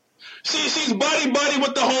 She's buddy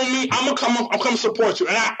with the homie. I'm come support you.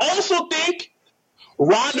 And I also think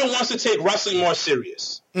Ronda wants to take wrestling more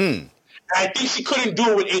serious. I think she couldn't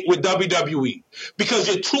do it with WWE because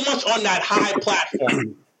you're too much on that high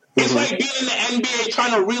platform. It's like being in the NBA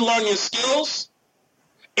trying to relearn your skills.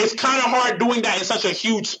 it's kind of hard doing that in such a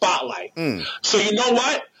huge spotlight. So you know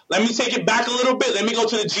what? Let me take it back a little bit. Let me go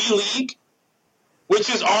to the G League, which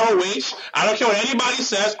is ROH. I don't care what anybody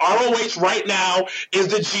says. ROH right now is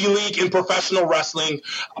the G League in professional wrestling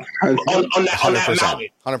on that mountain.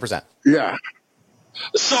 100%. Yeah.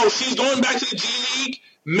 So she's going back to the G League,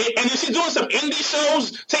 and then she's doing some indie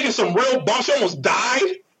shows, taking some real bumps. She almost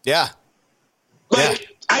died. Yeah. I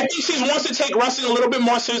think she wants to take wrestling a little bit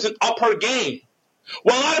more serious and up her game.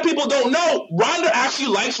 Well, a lot of people don't know, Ronda actually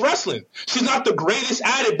likes wrestling. She's not the greatest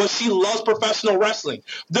at it, but she loves professional wrestling.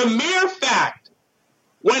 The mere fact,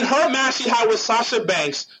 when her match she had with Sasha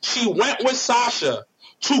Banks, she went with Sasha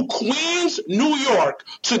to Queens, New York,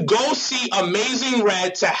 to go see Amazing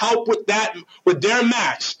Red to help with their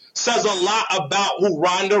match, says a lot about who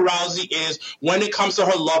Ronda Rousey is when it comes to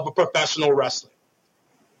her love of professional wrestling.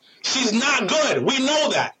 She's not good. We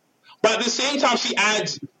know that. But at the same time, she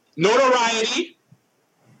adds notoriety,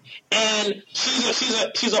 and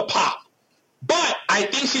she's a pop. But I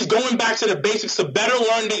think she's going back to the basics to better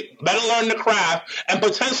learn the craft and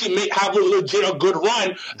potentially have a good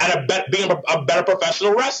run at being a better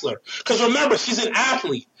professional wrestler. Because remember, she's an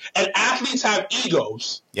athlete, and athletes have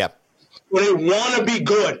egos. Yep. Where they want to be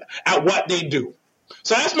good at what they do.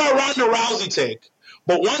 So that's my Ronda Rousey take.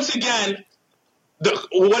 But once again, those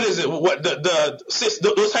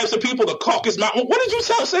types of people, the caucus mountain. What did you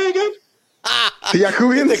say again? The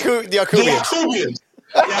Yakubians? The Yakubians.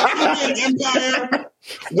 The Yakubian Empire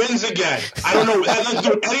wins again. I don't know. It has nothing to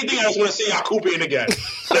do with anything. I just want to say Yakubian again.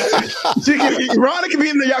 That's it. Ronda could be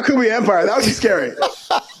in the Yakubian Empire. That would be scary.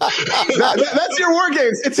 That's your War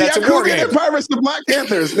Games. It's the Yakubian Empire versus the Black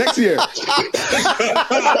Panthers next year.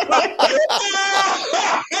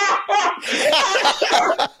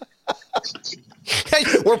 Hey,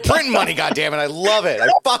 we're printing money, goddammit. I love it. I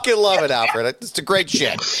fucking love it, Alfred. It's a great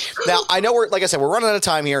shit. Now, I know we're running out of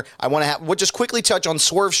time here. We'll just quickly touch on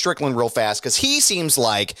Swerve Strickland real fast, because he seems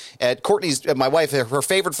like, my wife, her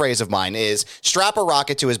favorite phrase of mine is strap a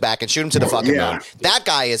rocket to his back and shoot him to the fucking moon. That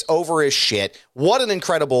guy is over his shit. What an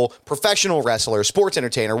incredible professional wrestler, sports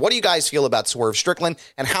entertainer. What do you guys feel about Swerve Strickland,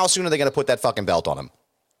 and how soon are they going to put that fucking belt on him?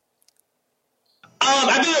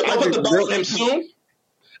 I think they'll put the belt on him soon.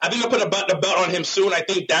 I think they'll put the belt on him soon. I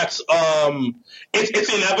think that's it's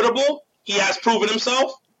inevitable. He has proven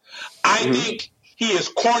himself. I think he is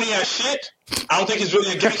corny as shit. I don't think he's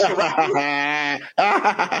really a gangster rapper.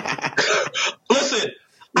 Listen,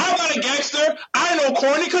 I'm not a gangster. I know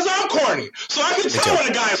corny because I'm corny. So I can tell when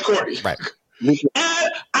a guy is corny. Right. And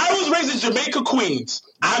I was raised in Jamaica, Queens.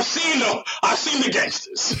 I've seen the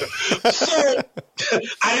gangsters. So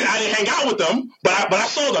I didn't hang out with them, but I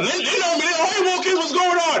saw them. They know me. They know, hey, Wilkins, what's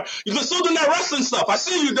going on? You've been still doing that wrestling stuff. I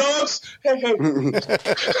see you, dogs. Hey.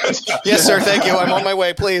 Yes, sir. Thank you. I'm on my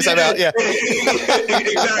way. Please, I'm out. Yeah.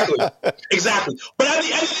 Exactly. But at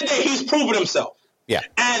the end of the day, he's proven himself. Yeah.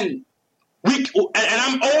 And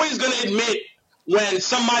I'm always going to admit when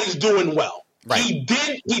somebody's doing well. Right. He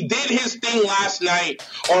did his thing last night,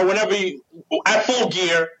 or whenever at Full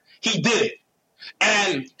Gear, he did it.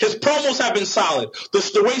 And his promos have been solid.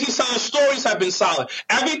 The way he's telling stories have been solid.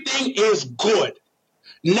 Everything is good.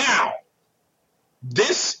 Now,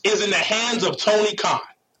 this is in the hands of Tony Khan.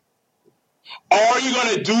 Are you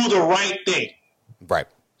going to do the right thing? Right.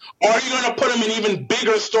 Or are you going to put him in even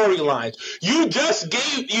bigger storylines? You just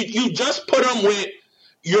put him with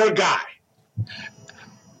your guy.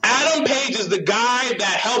 Adam Page is the guy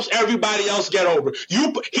that helps everybody else get over.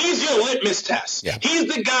 He's your litmus test. Yeah. He's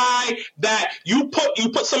the guy that you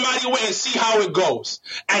put somebody away and see how it goes.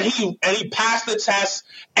 And he passed the test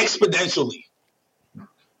exponentially.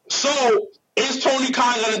 So is Tony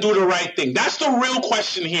Khan going to do the right thing? That's the real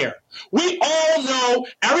question here. We all know,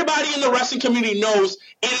 everybody in the wrestling community knows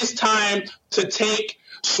it is time to take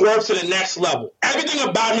Swerve to the next level. Everything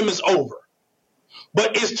about him is over.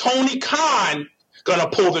 But is Tony Khan gonna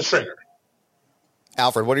pull the trigger?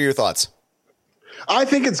 Alfred, what are your thoughts? I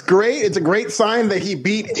think it's great. It's a great sign that he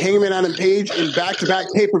beat Hangman Adam Page in back-to-back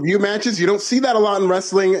pay-per-view matches. You don't see that a lot in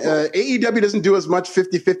wrestling. AEW doesn't do as much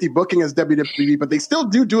 50-50 booking as WWE, but they still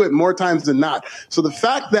do it more times than not. So the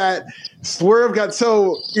fact that Swerve got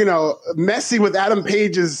so, messy with Adam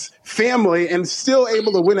Page's family and still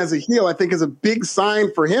able to win as a heel, I think is a big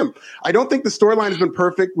sign for him. I don't think the storyline has been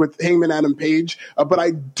perfect with Hangman Adam Page, but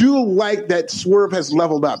I do like that Swerve has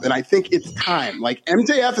leveled up, and I think it's time. Like,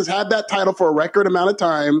 MJF has had that title for a record amount of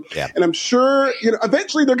time, and I'm sure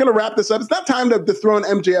eventually they're going to wrap this up. It's not time to dethrone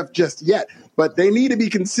MJF just yet, but they need to be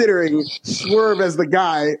considering Swerve as the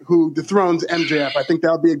guy who dethrones MJF. I think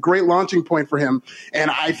that would be a great launching point for him.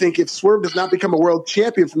 And I think if Swerve does not become a world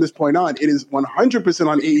champion from this point on, it is 100%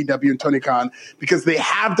 on AEW and Tony Khan, because they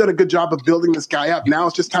have done a good job of building this guy up. Now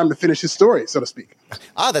it's just time to finish his story, so to speak.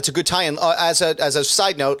 That's a good tie-in. As a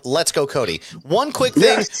side note, let's go, Cody. One quick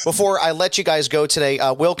thing before I let you guys go today.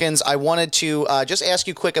 Wilkins, I wanted to just ask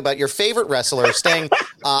you quick about your favorite wrestler, Sting.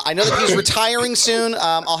 I know that he's retiring soon.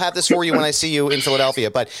 I'll have this for you when I see you in Philadelphia,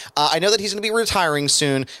 but I know that he's going to be retiring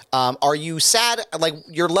soon. Are you sad? Like,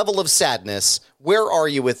 your level of sadness, where are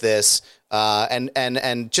you with this?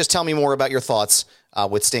 And just tell me more about your thoughts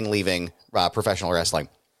with Sting leaving professional wrestling.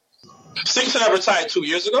 Sting should have retired 2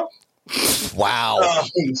 years ago. Wow.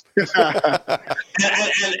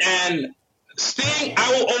 And Sting,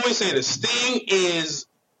 I will always say this, Sting is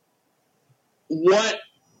what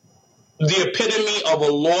the epitome of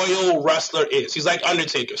a loyal wrestler is. He's like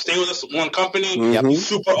Undertaker. Stay with us one company,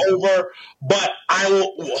 super over. But I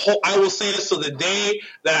will say this to the day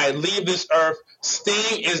that I leave this earth,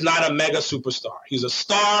 Sting is not a mega superstar. He's a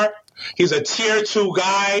star. He's a tier 2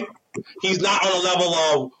 guy. He's not on the level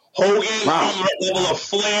of Hogan, not on the level of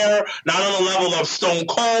Flair, not on the level of Stone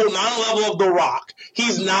Cold, not on the level of The Rock.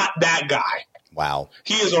 He's not that guy. Wow.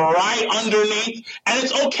 He is right underneath, and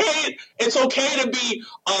it's okay. It's okay to be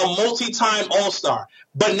a multi-time All-Star,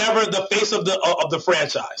 but never the face of the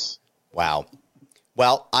franchise. Wow.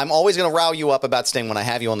 Well, I'm always going to rile you up about Sting when I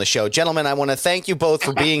have you on the show. Gentlemen, I want to thank you both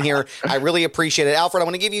for being here. I really appreciate it. Alfred, I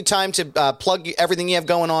want to give you time to plug everything you have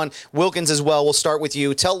going on. Wilkins as well. We'll start with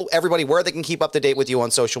you. Tell everybody where they can keep up to date with you on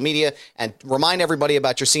social media, and remind everybody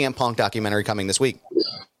about your CM Punk documentary coming this week.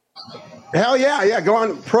 Hell yeah. Go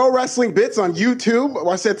on Pro Wrestling Bits on YouTube.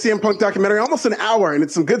 Watch that CM Punk documentary, almost an hour, and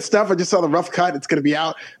it's some good stuff. I just saw the rough cut. It's going to be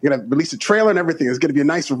out. I'm going to release a trailer and everything. It's going to be a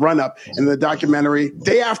nice run-up in the documentary.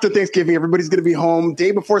 Day after Thanksgiving, everybody's going to be home.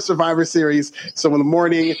 Day before Survivor Series. So in the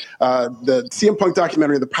morning, the CM Punk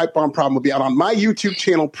documentary, The Pipe Bomb Problem, will be out on my YouTube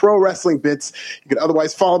channel, Pro Wrestling Bits. You can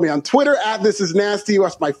otherwise follow me on Twitter, @ThisIsNasty.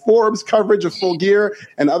 Watch my Forbes coverage of Full Gear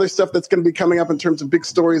and other stuff that's going to be coming up in terms of big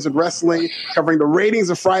stories of wrestling, covering the ratings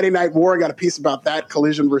of Friday Night War. Got a piece about that,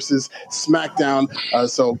 Collision versus SmackDown.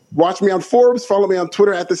 So watch me on Forbes, follow me on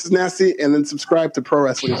Twitter @ThisIsNasty, and then subscribe to Pro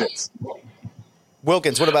Wrestling Bits.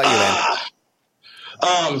 Wilkins, what about you,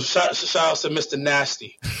 man? Shout out to Mr.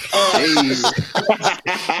 Nasty. Wilkins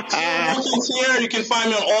here. You can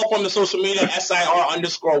find me on all forms of social media,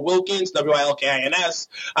 SIR_Wilkins, WILKINS.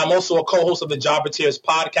 I'm also a co-host of the Jobber Tears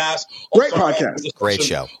podcast. Great podcast. Great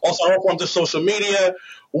show. Also on all forms of social media.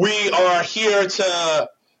 We are here to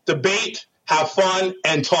debate, have fun,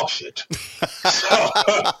 and talk shit.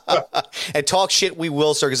 And talk shit we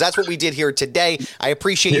will, sir, because that's what we did here today. I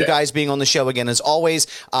appreciate you guys being on the show again, as always.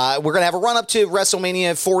 We're going to have a run-up to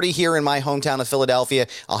WrestleMania 40 here in my hometown of Philadelphia.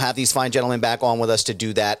 I'll have these fine gentlemen back on with us to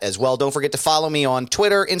do that as well. Don't forget to follow me on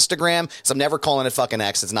Twitter, Instagram, because I'm never calling it fucking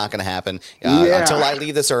X. It's not going to happen. Until I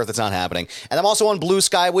leave this earth, it's not happening. And I'm also on Blue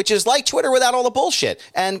Sky, which is like Twitter without all the bullshit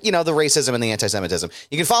and, the racism and the anti-Semitism.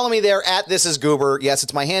 You can follow me there @ThisIsGoober. Yes,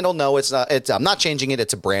 it's my handle. No, it's not. I'm not changing it.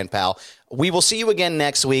 It's a brand, pal. We will see you again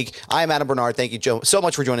next week. I am Adam Bernard. Thank you, Joe, so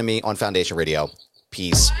much for joining me on Foundation Radio.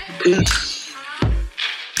 Peace.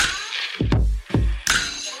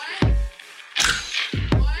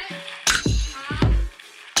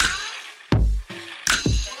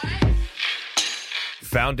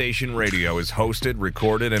 Foundation Radio is hosted,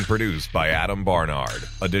 recorded, and produced by Adam Barnard.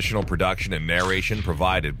 Additional production and narration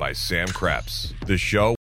provided by Sam Krebs. The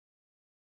show